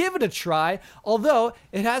tried it, give it a try. Although,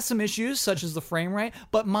 it has some issues, such as the frame rate,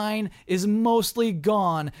 but mine is mostly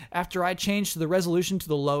gone after I changed the resolution to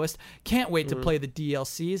the lowest. Can't wait to play the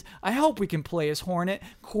DLCs. I hope we can play as Hornet,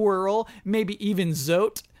 Quirrell, maybe even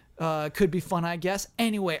Zote. Could be fun, I guess.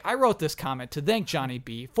 Anyway, I wrote this comment to thank Johnny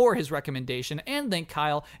B for his recommendation and thank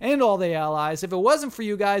Kyle and all the allies. If it wasn't for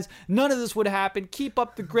you guys, none of this would happen. Keep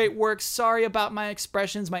up the great work. Sorry about my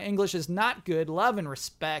expressions. My English is not good. Love and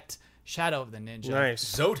respect. Shadow of the Ninja. Nice.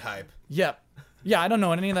 Zote hype. Yep. Yeah, I don't know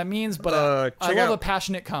what any of that means, but I check love out- a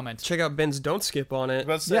passionate comment. Check out Ben's Don't Skip on I it.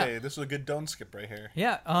 was about to say, this was a good don't skip right here.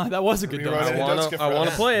 Yeah, that was a good We done. wrote it. Don't skip I want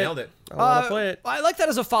for to play it. Nailed it. I want to play it. I like that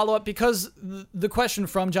as a follow-up because the question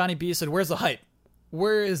from Johnny B said, where's the hype?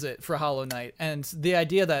 Where is it for Hollow Knight? And the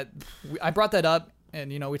idea that I brought that up, and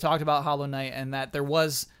we talked about Hollow Knight, and that there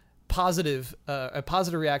was a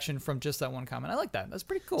positive reaction from just that one comment. I like that. That's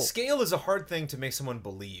pretty cool. Scale is a hard thing to make someone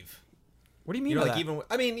believe. What do you mean You know, by like that? even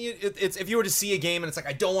I mean, it's if you were to see a game and it's like,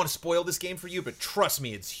 I don't want to spoil this game for you, but trust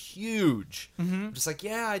me, it's huge. I'm just like,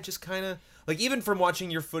 yeah, I just kind of like, even from watching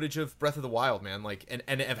your footage of Breath of the Wild, man, like,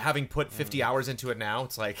 and of having put 50 hours into it now,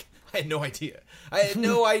 it's like, I had no idea. I had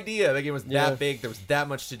no idea the game was that big. There was that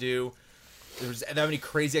much to do. There was that many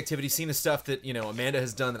crazy activities. Seeing the stuff that Amanda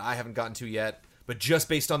has done that I haven't gotten to yet, but just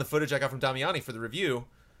based on the footage I got from Damiani for the review.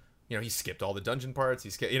 He skipped all the dungeon parts.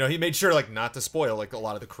 He made sure like not to spoil like a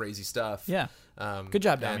lot of the crazy stuff. Yeah. Good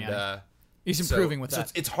job, and, Damiani. He's improving with so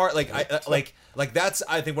that. it's hard. Like like that's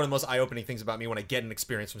I think one of the most eye-opening things about me when I get an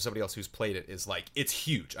experience from somebody else who's played it is like it's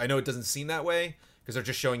huge. I know it doesn't seem that way because they're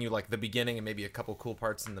just showing you like the beginning and maybe a couple cool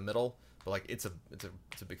parts in the middle, but like it's a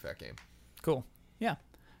big fat game. Cool. Yeah.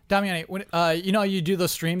 Damiani, when you do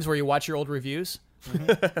those streams where you watch your old reviews?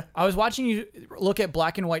 I was watching you look at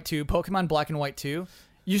Black and White 2, Pokemon Black and White 2.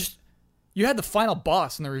 You had the final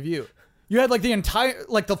boss in the review. You had like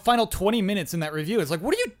the final 20 minutes in that review. It's like,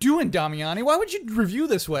 what are you doing, Damiani? Why would you review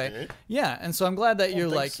this way? Okay. Yeah, and so I'm glad that you're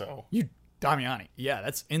think like, so. Damiani. Yeah,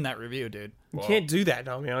 that's in that review, dude. You can't do that,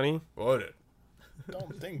 Damiani. Whoa, dude.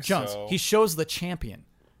 Don't think Jones, so. he shows the champion.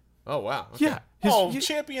 Oh wow. Okay. Yeah.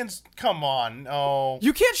 Champions! Come on! Oh,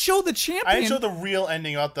 You can't show the champion. I didn't show the real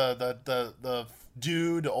ending about the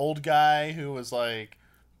dude, old guy who was like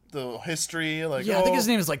the history. Like, I think his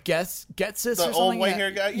name is like Getsis or the something. old white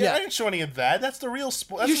hair guy. Yeah, I didn't show any of that. That's the real.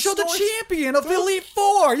 You showed the champion of the Elite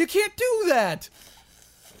Four. You can't do that.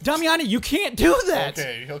 Damiani, you can't do that.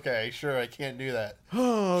 Okay, sure, I can't do that.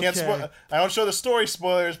 Okay. I don't show the story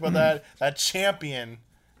spoilers, but that champion,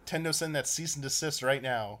 Nintendo send that cease and desist right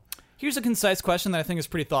now. Here's a concise question that I think is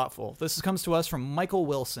pretty thoughtful. This comes to us from Michael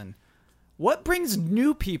Wilson. What brings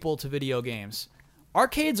new people to video games?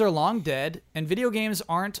 Arcades are long dead, and video games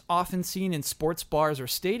aren't often seen in sports bars or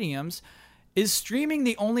stadiums. Is streaming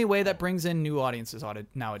the only way that brings in new audiences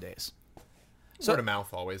nowadays? Word of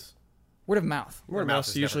mouth always. Word of mouth. Word of mouth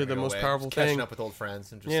is usually never the gonna most go away. powerful Just catching thing. up with old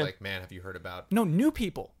friends and just Yeah. like, man, have you heard about? No, new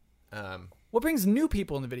people. Um, What brings new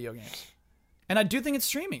people into video games? And I do think it's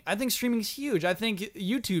streaming. I think streaming's huge. I think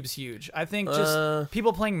YouTube's huge. I think just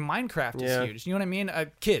people playing Minecraft yeah. is huge. You know what I mean?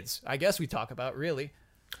 Kids, I guess we talk about, really.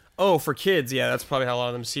 Oh, for kids, yeah, that's probably how a lot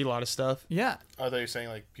of them see a lot of stuff. Yeah. Are they saying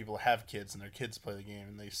like people have kids and their kids play the game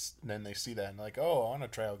and then they see that and like, oh, I want to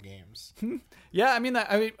try out games. Yeah, I mean,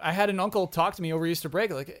 I had an uncle talk to me over Easter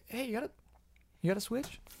break, like, hey, you got a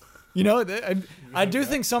Switch? You know, I do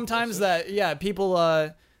think sometimes that people,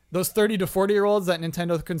 those 30 to 40-year-olds that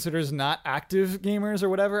Nintendo considers not active gamers or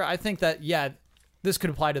whatever, I think that this could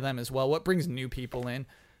apply to them as well. What brings new people in?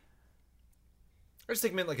 Or just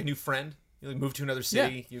take like a new friend. You like move to another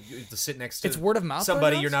city. You have to sit next to It's word of mouth.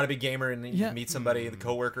 somebody. right now? You're not a big gamer, and then you Yeah. meet somebody, the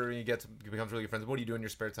coworker, and you become really good friends. What do you do in your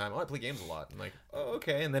spare time? Oh, I play games a lot. I'm like, oh,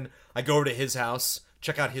 okay. And then I go over to his house,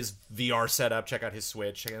 check out his VR setup, check out his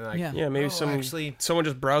Switch, and like, Yeah. Yeah, maybe someone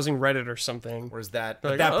just browsing Reddit or something. Whereas that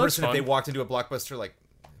Like, that oh, that's person, if they fun. walked into a Blockbuster, like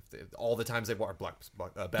all the times they walk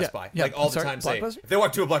Best Buy, yeah. like all the Sorry, times Blockbuster? if they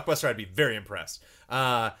walk to a Blockbuster, I'd be very impressed.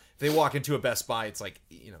 If they walk into a Best Buy, it's like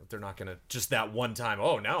they're not gonna just that one time.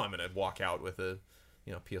 Oh, now I'm gonna walk out with a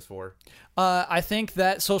PS4. I think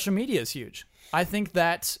that social media is huge. I think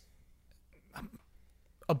that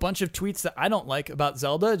a bunch of tweets that I don't like about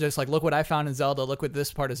Zelda, just like, look what I found in Zelda, look what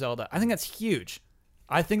this part of Zelda. I think that's huge.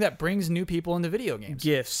 I think that brings new people into video games.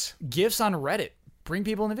 GIFs on Reddit bring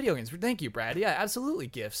people into video games. Thank you, Brad. Yeah, absolutely,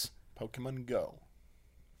 GIFs. Pokemon Go.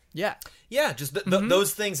 Yeah. Yeah, just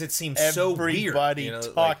those things. It seems so weird. Everybody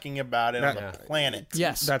talking about it on the planet.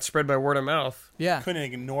 Yes. That's spread by word of mouth. Yeah. Couldn't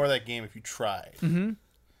ignore that game if you tried.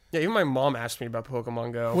 Yeah, even my mom asked me about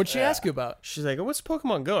Pokemon Go. What'd she ask you about? She's like, oh, what's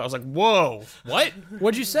Pokemon Go? I was like, whoa, what?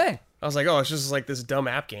 What'd you say? I was like, oh, it's just like this dumb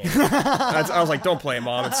app game. I was like, don't play it,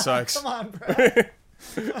 Mom. It sucks. Come on, Brad.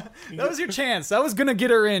 That was your chance. That was gonna get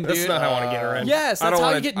her in, dude. That's not how I want to get her in. Yes, that's how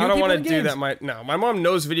you get new I don't people want in to do games. that. My mom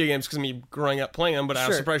knows video games because of me growing up playing them, but I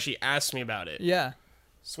was Sure. surprised she asked me about it. Yeah.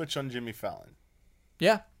 Switch on Jimmy Fallon.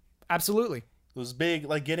 Yeah. Absolutely. Those big,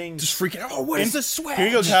 like getting... Just freaking out. Oh, what is the Switch? Here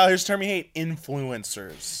you go, Kyle. Here's the term you hate.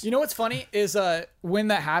 Influencers. You know what's funny is when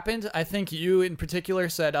that happened, I think you in particular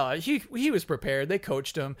said he was prepared. They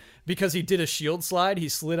coached him because he did a shield slide. He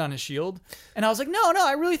slid on his shield, and I was like, no,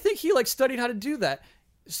 I really think he studied how to do that.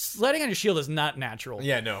 Sliding on your shield is not natural.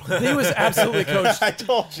 Yeah, no. He was absolutely coached. I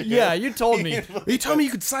told you. Yeah, you told me. You told me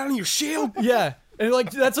you could slide on your shield? Yeah. And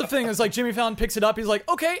that's the thing. It's like Jimmy Fallon picks it up. He's like,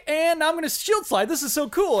 okay, and now I'm going to shield slide. This is so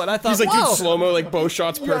cool. And I thought, He's like, wow. dude, slow-mo, like bow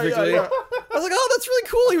shots perfectly. Yeah. I was like, oh, that's really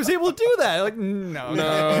cool. He was able to do that. Like,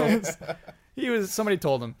 no. Somebody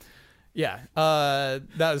told him. Yeah. That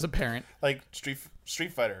was apparent. Like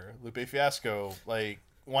Street Fighter, Lupe Fiasco, like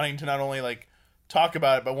wanting to not only talk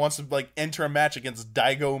about it, but wants to enter a match against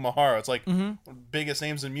Daigo Umehara. It's like biggest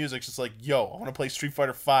names in music. It's just like, yo, I want to play Street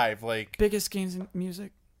Fighter 5. Like Biggest games in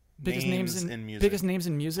music. Biggest names in music. Biggest names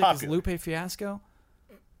in music Popular. is Lupe Fiasco.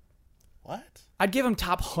 what? I'd give him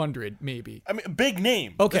top 100 maybe. I mean, big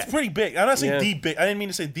name. Okay. It's pretty big. I'm not saying Yeah. the big. I didn't mean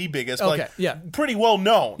to say the biggest. But Okay, yeah. pretty well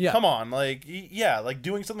known. Yeah. Come on,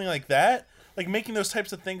 doing something like that, making those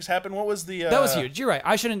types of things happen. What was the? That was huge. You're right.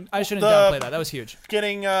 I shouldn't downplay that. That was huge.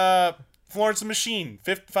 Getting Florence and the Machine,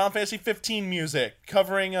 Final Fantasy 15 music,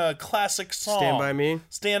 covering a classic song. Stand By Me.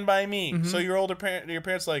 Stand by Me. So your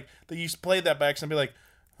parents that you played that by accident, be like,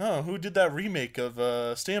 oh, who did that remake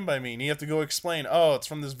of Stand By Me? And you have to go explain, oh, it's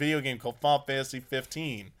from this video game called Final Fantasy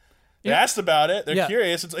 15. They Yeah. asked about it. They're Yeah.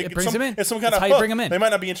 curious. It's like It brings them in. It's some It's kind of how you hook. bring them in. They might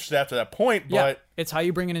not be interested after that point, Yeah. but It's how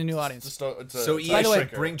you bring in a new audience. it's a So By the way,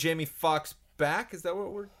 icebreaker. bring Jamie Foxx back? Is that what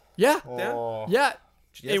we're? Yeah. Oh. Yeah.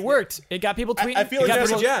 Yes, It worked. It got people tweeting. I feel It like got that's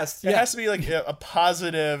people- suggest. It Yeah. has to be a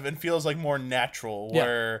positive and feels more natural, Yeah.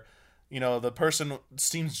 where the person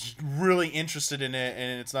seems really interested in it,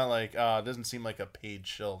 and it's not it doesn't seem like a paid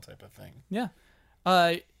shill type of thing. Yeah.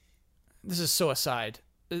 This is so aside.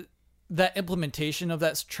 That implementation of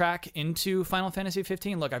that track into Final Fantasy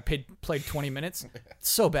 15. Look, I played 20 minutes. It's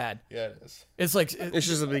so bad. Yeah, it is. It's like It's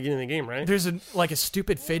just the beginning of the game, right? there's a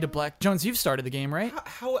stupid fade to black. Jones, you've started the game, right?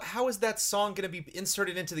 How is that song going to be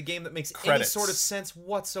inserted into the game that makes any Credits. sort of sense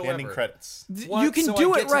whatsoever? Ending credits. What? You can So I do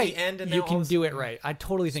get it to the right. end and You now all can of a do it sudden- right. I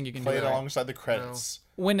totally think you can Play do it it right. alongside the credits.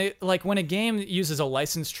 When a game uses a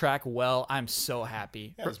licensed track well, I'm so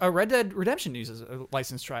happy. it's- A Red Dead Redemption uses a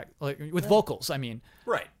licensed track with vocals. I mean,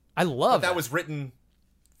 Right. I love That was written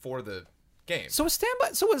for the game. So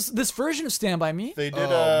was this version of Stand By Me? They did.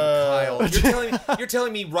 Kyle, you're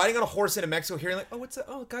telling me riding on a horse into Mexico, hearing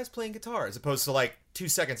a guy's playing guitar, as opposed to 2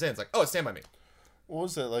 seconds in, it's it's Stand By Me. What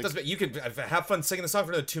was it You could have fun singing the song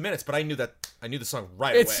for another 2 minutes, but I knew the song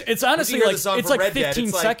right It's away. it's honestly If you hear like the song it's for like Red Dead, 15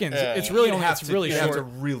 it's like- seconds. Yeah. It's really You'd only have it's to- really you'd short. have to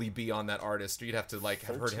really be on that artist, or you'd have to have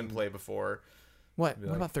heard him play before. What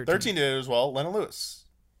about 13? 13 did it as well. Lena Lewis.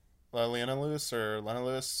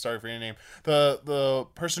 Sorry for your name. The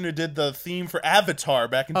person who did the theme for Avatar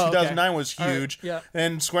back in 2009 was All right, huge. yeah.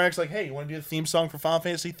 And Square Enix hey, you want to do the theme song for Final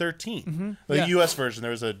Fantasy 13? The Yeah. US version.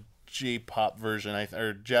 There was a J-pop version,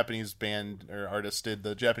 or Japanese band or artist did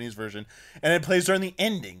the Japanese version, and it plays during the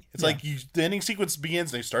ending. It's like the ending sequence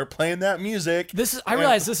begins, and they start playing that music. I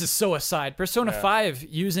realize this is so aside. Persona 5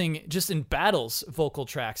 using just in battles vocal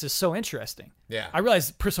tracks is so interesting. Yeah. I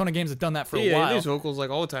realize Persona games have done that for a Yeah, while. these vocals like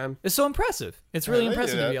all the time. It's so impressive. It's really They do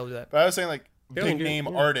impressive to that. be able to do that. But I was saying like don't big do- name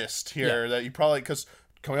yeah. artist here that you probably, because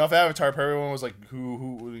coming off Avatar, everyone was like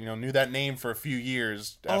who knew that name for a few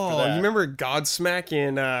years after Oh, that. you remember Godsmack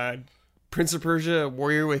in Prince of Persia: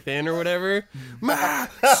 Warrior Within or whatever? Ma,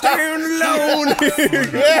 stand alone.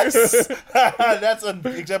 Yes, that's an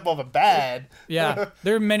example of a bad. Yeah,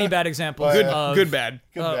 there are many bad examples of Good, bad.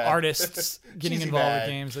 Good bad. artists getting Cheesy involved bad. with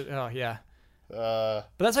games. Oh yeah, Uh,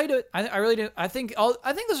 but that's how you do it. I really do. I think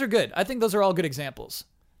those are good. I think those are all good examples.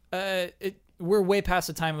 We're way past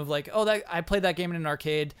the time of like, I played that game in an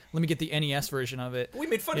arcade. Let me get the NES version of it. We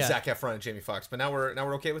made fun of Yeah. Zac Efron and Jamie Foxx, but now we're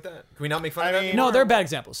okay with that. Can we not make fun of I that? mean- No, they're bad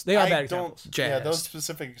examples. They are bad I examples. don't. Yeah, Jazz. those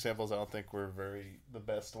specific examples, I don't think were the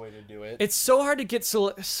best way to do it. It's so hard to get if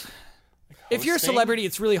you're a hosting? celebrity,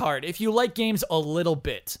 it's really hard. If you like games a little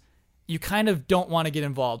bit, you kind of don't want to get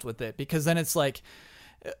involved with it because then it's like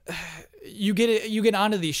you get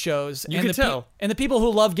onto these shows You and can tell. and the people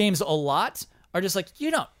who love games a lot are just like,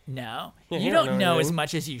 you don't know. You don't don't know know as anything.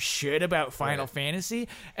 much as you should about Final Fantasy.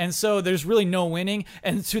 And so there's really no winning.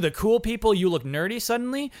 And to the cool people, you look nerdy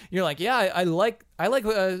suddenly. You're like, yeah, I like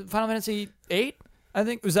Final Fantasy 8. I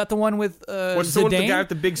think was that the one with What's the one with the Zidane? guy with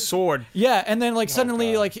the big sword? Yeah, and then like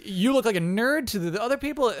suddenly God. like you look like a nerd to the other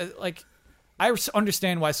people. Like I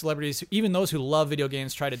understand why celebrities, even those who love video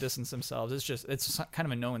games, try to distance themselves. It's kind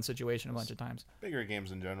of a no-win situation a bunch of times. Bigger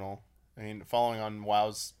games in general. I mean, following on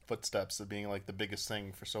WoW's footsteps of being like the biggest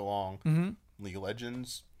thing for so long. League of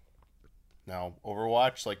Legends, now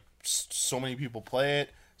Overwatch. Like so many people play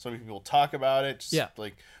it. So many people talk about it. Just, Yeah.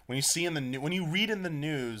 Like when you see when you read in the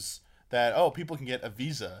news that people can get a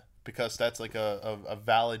visa because that's like a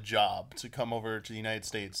valid job to come over to the United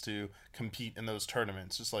States to compete in those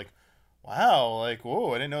tournaments. Just like, wow, like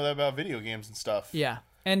whoa, I didn't know that about video games and stuff. Yeah,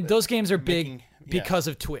 and those games are big Making- because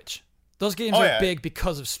of Twitch. Those games Oh, are yeah. big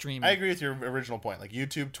because of streaming. I agree with your original point. Like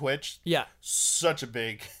YouTube, Twitch, Yeah. such a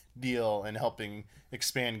big deal in helping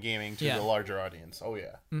expand gaming to Yeah. the larger audience. Oh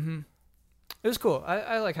yeah. It was cool.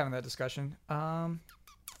 I like having that discussion. We're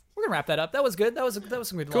gonna wrap that up. That was good. That was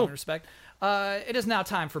some good love and respect. It is now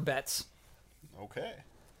time for bets. Okay.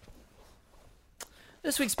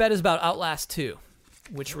 This week's bet is about Outlast 2,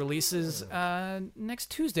 which releases next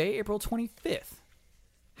Tuesday, April 25th.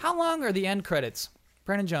 How long are the end credits?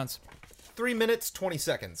 Brandon Jones, 3 minutes 20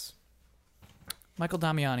 seconds. Michael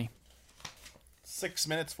Damiani. 6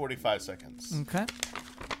 minutes 45 seconds. Okay. 2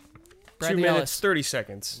 Bradley minutes, Ellis. 30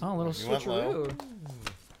 seconds. Oh, a little You went low. switcheroo.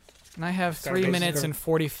 And I have 3 minutes and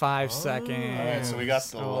 45 seconds. All right, so we got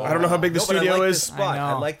the. I don't know how big the No, but I studio like is. this spot. I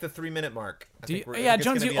I, know. like the 3 minute mark. Yeah,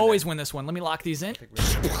 Jones, you always win this one. Let me lock these in.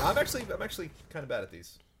 I'm actually kind of bad at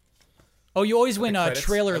these. Oh, you always win credits?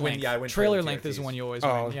 trailer I win- length. yeah, I win trailer trailer length is the TRTs. one you always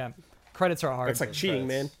Oh. win. Yeah. Credits are hard. That's like cheating,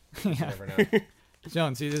 man. You never know.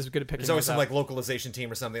 Jones, he is good at picking There's always those some out. like localization team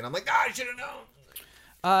or something. I'm like, I should have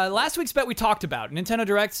known. Last week's bet we talked about. Nintendo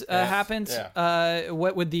Direct happened. Yeah.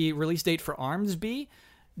 What would the release date for ARMS be?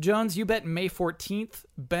 Jones, you bet May 14th.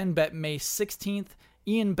 Ben bet May 16th.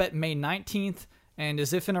 Ian bet May 19th. And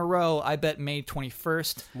as if in a row, I bet May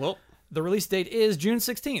 21st. Well, The release date is June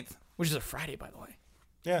 16th, which is a Friday, by the way.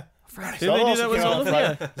 Yeah. Friday. Didn't they do that with Zelda Zelda? also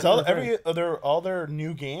came out on Friday. Zelda, all their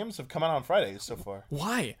new games have come out on Fridays so far.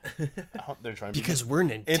 Why? They're trying to because we're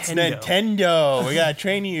Nintendo. it's Nintendo. We gotta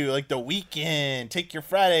train you like the weekend. Take your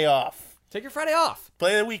Friday off. Take your Friday off.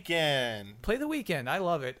 Play the weekend. Play the weekend. I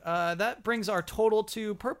love it. That brings our total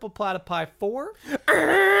to Purple Platypi 4.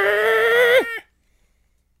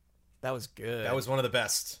 That was good. That was one of the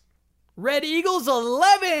best. Red Eagles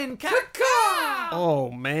 11. Caca!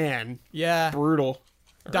 Oh, man. Yeah. Brutal.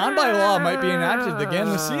 Down by Law might be enacted again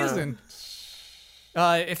this season.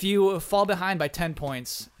 If you fall behind by 10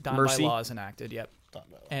 points, Down Mercy. by Law is enacted. Yep.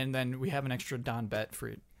 And then we have an extra Don bet for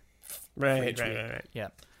it. Right, right.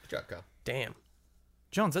 Yep. Good job, Kyle. Damn.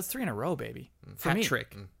 Jones, that's 3 in a row, baby. For Hat me.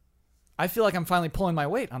 trick. I feel like I'm finally pulling my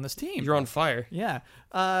weight on this team. You're on fire. Yeah.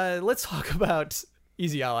 Let's talk about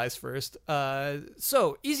Easy Allies first.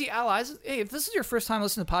 So, Easy Allies, hey, if this is your first time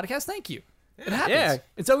listening to the podcast, thank you. It happens. Yeah.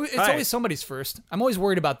 It's always Hi. somebody's first. I'm always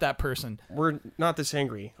worried about that person. We're not this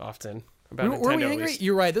angry often about Nintendo. Were we at angry? least.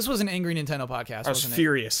 You're right. This was an angry Nintendo podcast, I was wasn't it?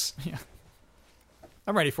 furious.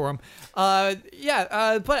 I'm ready for him. But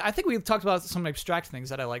I think we talked about some abstract things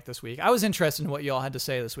that I liked this week. I was interested in what you all had to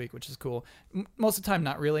say this week, which is cool. Most of the time,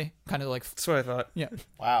 not really. Kind of like, That's what I thought. yeah.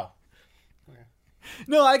 Wow.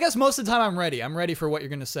 No, I guess most of the time I'm ready. I'm ready for what you're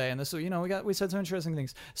going to say. And this, we said some interesting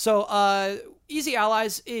things. So, Easy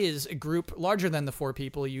Allies is a group larger than the 4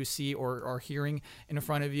 people you see or are hearing in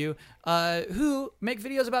front of you, who make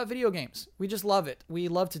videos about video games. We just love it. We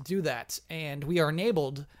love to do that. And we are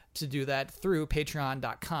enabled to do that through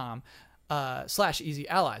patreon.com /Easy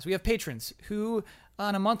Allies. We have patrons who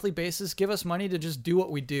on a monthly basis give us money to just do what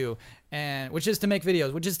we do, and which is to make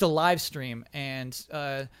videos, which is to live stream and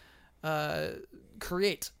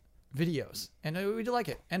create videos, and we do like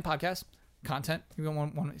it, and podcast content,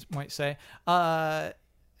 one might say.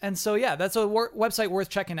 And so, yeah, that's a website worth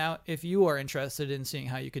checking out if you are interested in seeing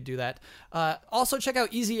how you could do that. Also, check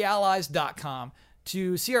out easyallies.com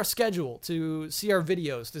to see our schedule, to see our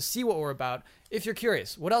videos, to see what we're about. If you're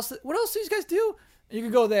curious, what else do these guys do? You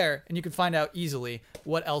can go there and you can find out easily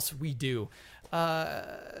what else we do.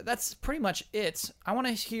 That's pretty much it. I want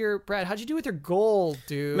to hear, Brad, how'd you do with your goal,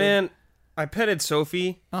 dude? Man, I petted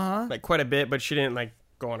Sophie like quite a bit, but she didn't like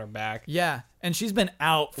go on her back. Yeah, and she's been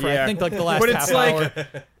out for I think like the last half hour.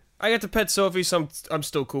 I got to pet Sophie, so I'm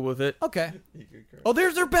still cool with it. Okay. Oh,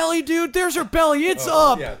 there's her belly, dude. There's her belly. It's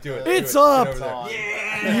up. Yeah, do it. It's do it. up. Get over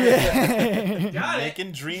there. Yeah. Got it.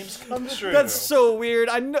 Making dreams come true. That's so weird.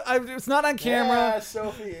 It's not on camera. Yeah,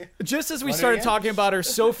 Sophie. Just as we started talking about her,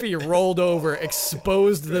 Sophie rolled over,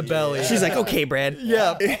 exposed the belly. She's like, okay, Brad.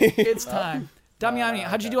 Yeah, it's time. Damiani,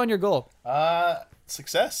 how'd you do on your goal?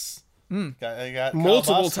 Success. I got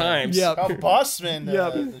multiple times. Yeah. Kyle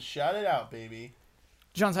Bossman. Shout it out, baby.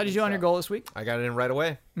 Jones, how'd you do on your goal this week? I got it in right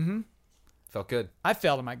away. Mm-hmm. Felt good. I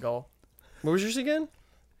failed at my goal. What was yours again?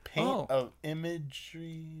 Paint of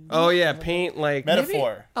imagery. Oh yeah, paint like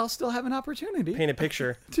metaphor. Maybe I'll still have an opportunity paint a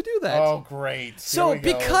picture to do that. Oh, great. So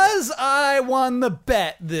because I won the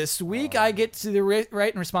bet this week, I get to the right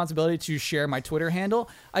and responsibility to share my Twitter handle.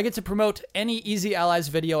 I get to promote any Easy Allies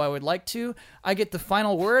video I would like to. I get the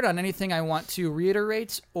final word on anything I want to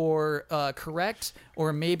reiterate or correct,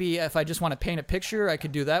 or maybe if I just want to paint a picture, I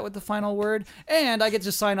could do that with the final word. And I get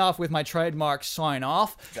to sign off with my trademark sign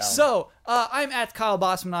off. So I'm at Kyle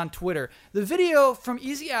Bossman on Twitter. The video from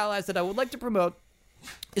Easy Allies that I would like to promote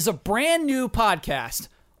is a brand new podcast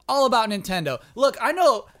all about Nintendo. Look, I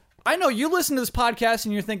know you listen to this podcast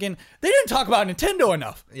and you're thinking, they didn't talk about Nintendo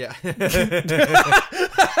enough. Yeah.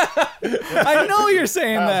 I know you're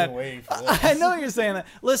saying that. I know you're saying that.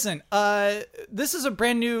 Listen, this is a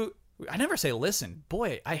brand new... I never say listen.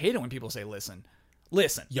 Boy, I hate it when people say listen.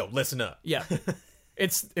 Listen. Yo, listen up. Yeah.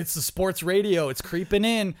 It's the sports radio. It's creeping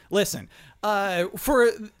in. Listen, for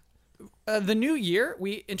the new year,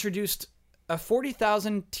 we introduced a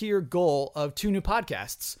 40,000 tier goal of 2 new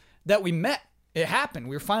podcasts that we met. It happened.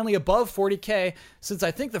 We were finally above 40K since I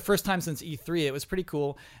think the first time since E3. It was pretty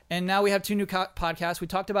cool. And now we have 2 new podcasts. We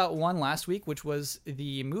talked about one last week, which was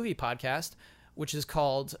the movie podcast, which is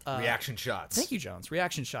called... Reaction Shots. Thank you, Jones.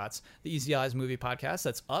 Reaction Shots, the Easy Eyes movie podcast.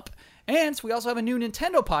 That's up. And we also have a new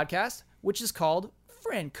Nintendo podcast, which is called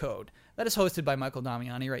Friend Code. That is hosted by Michael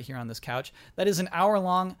Damiani right here on this couch. That is an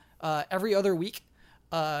hour-long every other week.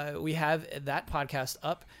 We have that podcast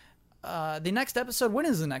up. The next episode, when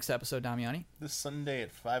is the next episode, Damiani? This Sunday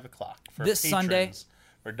at 5 o'clock. For this patrons, Sunday?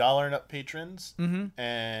 For $1 and up patrons,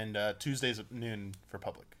 and Tuesdays at noon for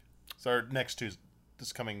public. So our next Tuesday,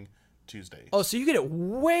 this coming Tuesday. Oh, so you get it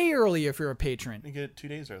way early if you're a patron. You get it 2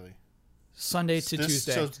 days early. Sunday to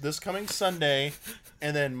Tuesday. So this coming Sunday,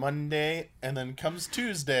 and then Monday, and then comes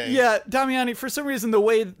Tuesday. Yeah, Damiani, for some reason, the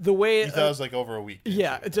way you thought it was like over a week.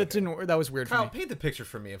 Yeah, it didn't work. That was weird Kyle, for me. paint the picture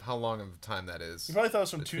for me of how long of time that is. You probably thought it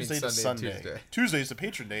was from Tuesday to Sunday. Tuesday's the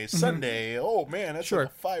patron day. Sunday, oh man, that's like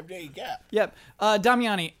a 5-day gap. Yep.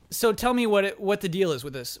 Damiani, so tell me what the deal is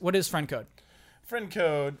with this. What is Friend Code? Friend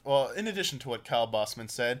Code, well, in addition to what Kyle Bossman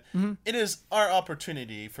said, it is our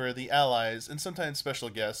opportunity for the allies and sometimes special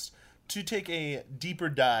guests to take a deeper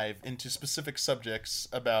dive into specific subjects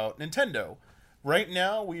about Nintendo. Right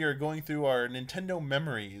now, we are going through our Nintendo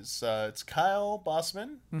memories. It's Kyle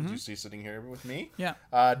Bossman, as you see sitting here with me. Yeah.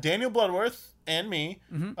 Daniel Bloodworth and me.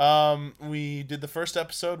 We did the first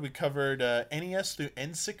episode. We covered NES through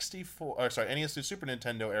NES through Super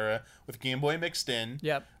Nintendo era with Game Boy mixed in.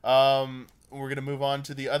 Yep. We're going to move on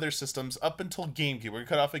to the other systems up until GameCube. We're going to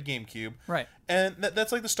cut off at GameCube. Right. And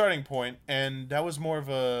that's like the starting point. And that was more of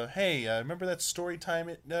a, hey, remember that story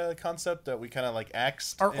time concept that we kind of like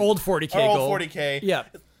axed? Our old 40K our goal. old 40K. Yeah.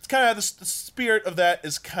 It's kind of the spirit of that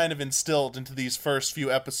is kind of instilled into these first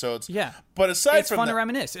few episodes. Yeah. But aside It's from fun that, to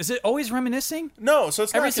reminisce. Is it always reminiscing? no, so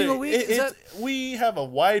it's Every not single week? Is we have a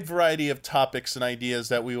wide variety of topics and ideas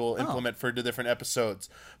that we Oh. will implement for the different episodes.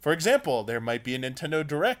 For example, there might be a Nintendo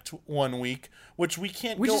Direct one week, which we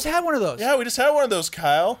can't. We just had one of those. Yeah, we just had one of those,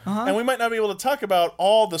 Kyle, and we might not be able to talk about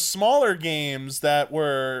all the smaller games that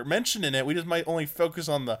were mentioned in it. We just might only focus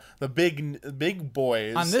on the big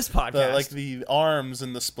boys On this podcast. like the ARMS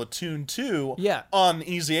and the Splatoon 2. Yeah. On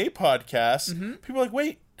the Easy A podcast, people are like,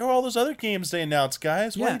 wait. There are all those other games they announced,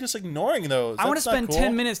 guys. Why Yeah. are you just ignoring those? I want to That's not spend cool.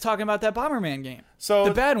 10 minutes talking about that Bomberman game. So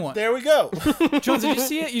the bad one. There we go. Jones, did you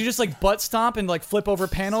see it? You just like butt stomp and like flip over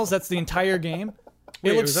panels. That's the entire game.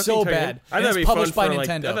 Wait, It looks was that the so entire bad. game? I And thought it's it'd be fun published by for, like,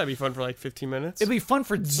 I Nintendo. thought it'd be fun for like 15 minutes. It'd be fun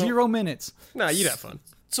for 0 minutes. Nah, you'd have fun.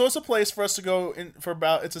 So it's a place for us to go in for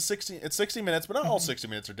about it's 60 minutes, but not all 60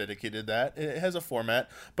 minutes are dedicated to that. It has a format,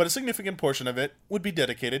 but a significant portion of it would be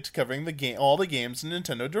dedicated to covering all the games in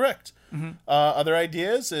Nintendo Direct. Other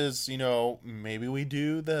ideas is, maybe we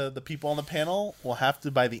do the people on the panel will have to,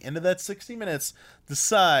 by the end of that 60 minutes,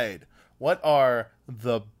 decide what are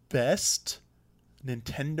the best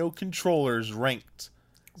Nintendo controllers ranked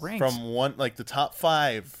from the top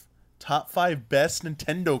five best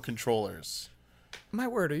Nintendo controllers. My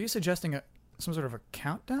word, are you suggesting some sort of a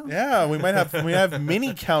countdown? Yeah, we have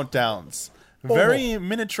mini countdowns. Very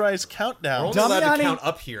miniaturized countdowns. We're only allowed to Damiani- count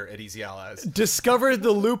up here at Easy Allies. Discovered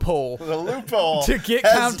the loophole The loophole to get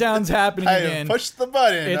has- countdowns happening I again. pushed the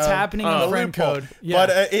button. It's happening in the the friend loophole. code. Yeah.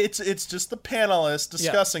 But it's just the panelists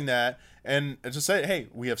discussing that, and just say, hey,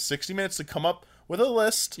 we have 60 minutes to come up with a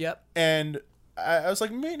list. Yep. And I was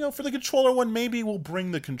like, for the controller one, maybe we'll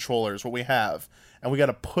bring the controllers, what we have, and we got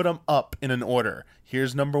to put them up in an order.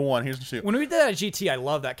 Here's number 1. Here's number 2. When we did that at GT, I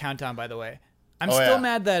love that countdown, by the way. I'm Oh, still yeah.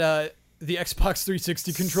 mad that the Xbox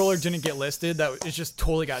 360 controller didn't get listed. That it just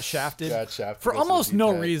totally got shafted. For almost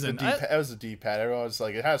no reason. That was a D-pad. Everyone was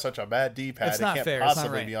like, it has such a bad D-pad. It's it not can't fair. It's not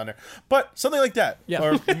possibly right. be on there. But something like that. Yeah.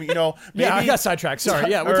 Or, maybe, Yeah, I got sidetracked. Sorry.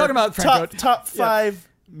 Yeah, we're or talking about friend code. top five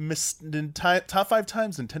top 5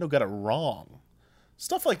 times Nintendo got it wrong.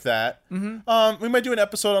 Stuff like that. We might do an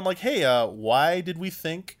episode on like, hey, why did we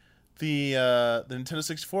think the Nintendo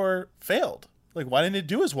 64 failed? Like, why didn't it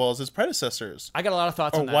do as well as its predecessors? I got a lot of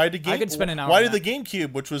thoughts Or on that. why did I could spend an hour. Why on did the that.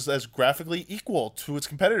 GameCube, which was as graphically equal to its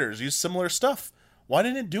competitors, use similar stuff? Why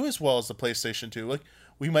didn't it do as well as the PlayStation 2? Like,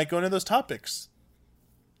 we might go into those topics.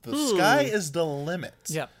 The sky is the limit.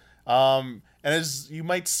 Yeah. And as you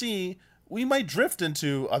might see, we might drift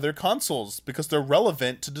into other consoles because they're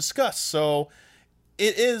relevant to discuss. So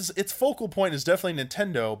its focal point is definitely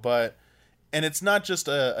Nintendo, and it's not just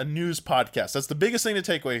a news podcast. That's the biggest thing to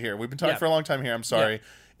take away here. We've been talking for a long time here. I'm sorry. Yeah.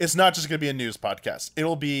 It's not just going to be a news podcast.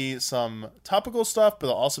 It'll be some topical stuff, but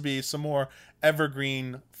there'll also be some more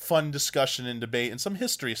evergreen, fun discussion and debate and some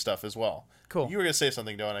history stuff as well. Cool. You were going to say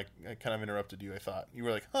something, Joe, and I kind of interrupted you, I thought. You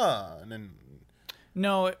were like, huh, and then...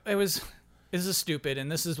 No, it was. This is stupid, and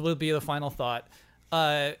will be the final thought.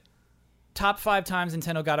 Top 5 times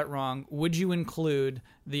Nintendo got it wrong. Would you include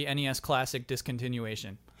the NES Classic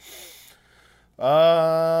discontinuation?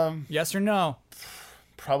 Yes or no?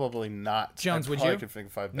 Probably not. Jones, would I you? could think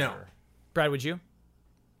of 5 No. better. Brad, would you?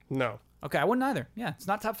 No. Okay, I wouldn't either. Yeah, it's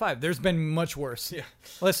not top 5. There's been much worse. Yeah.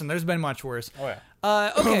 Listen, there's been much worse. Oh,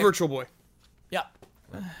 yeah. Okay. Virtual Boy. Yeah.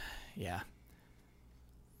 Yeah.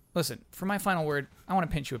 Listen, for my final word, I want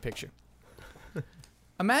to paint you a picture.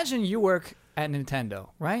 Imagine you work at Nintendo,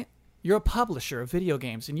 right? You're a publisher of video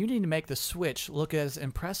games, and you need to make the Switch look as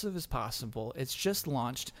impressive as possible. It's just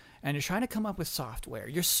launched, and you're trying to come up with software.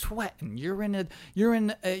 You're sweating. You're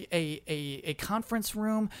in a conference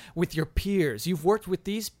room with your peers. You've worked with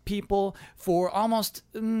these people for almost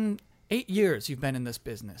 8 years. You've been in this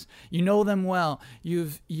business. You know them well.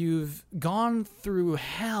 You've gone through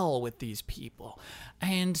hell with these people,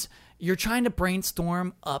 and you're trying to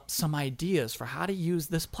brainstorm up some ideas for how to use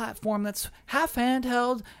this platform that's half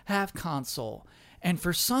handheld, half console. And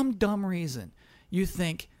for some dumb reason, you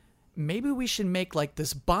think maybe we should make like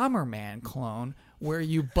this Bomberman clone where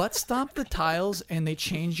you butt stomp the tiles and they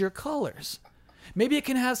change your colors. Maybe it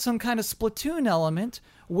can have some kind of Splatoon element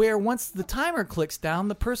where once the timer clicks down,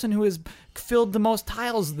 the person who has filled the most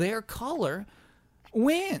tiles their color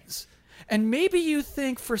wins. And maybe you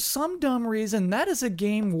think for some dumb reason that is a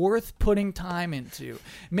game worth putting time into.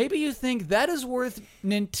 Maybe you think that is worth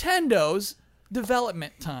Nintendo's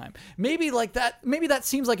development time. Maybe that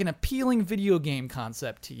seems like an appealing video game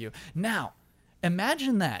concept to you. Now,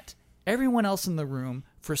 imagine that everyone else in the room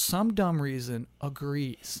for some dumb reason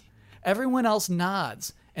agrees. Everyone else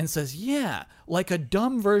nods and says, yeah, like a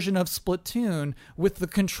dumb version of Splatoon with the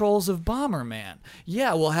controls of Bomberman.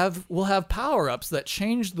 Yeah, we'll have power-ups that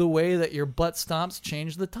change the way that your butt stomps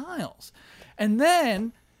change the tiles. And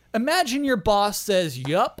then imagine your boss says,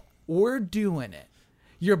 yup, we're doing it.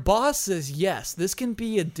 Your boss says, yes, this can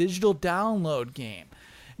be a digital download game.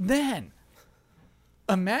 Then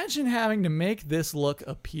imagine having to make this look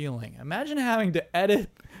appealing. Imagine having to edit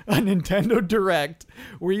a Nintendo Direct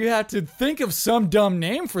where you have to think of some dumb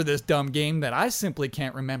name for this dumb game that I simply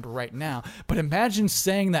can't remember right now. But imagine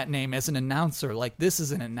saying that name as an announcer, like this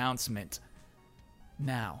is an announcement.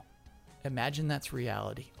 Now, imagine that's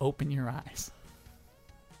reality. Open your eyes.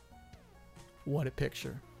 What a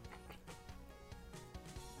picture.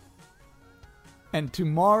 And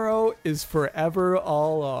tomorrow is forever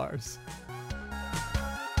all ours.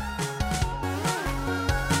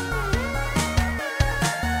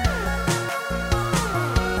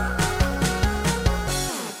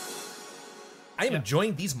 I am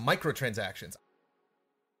enjoying these microtransactions.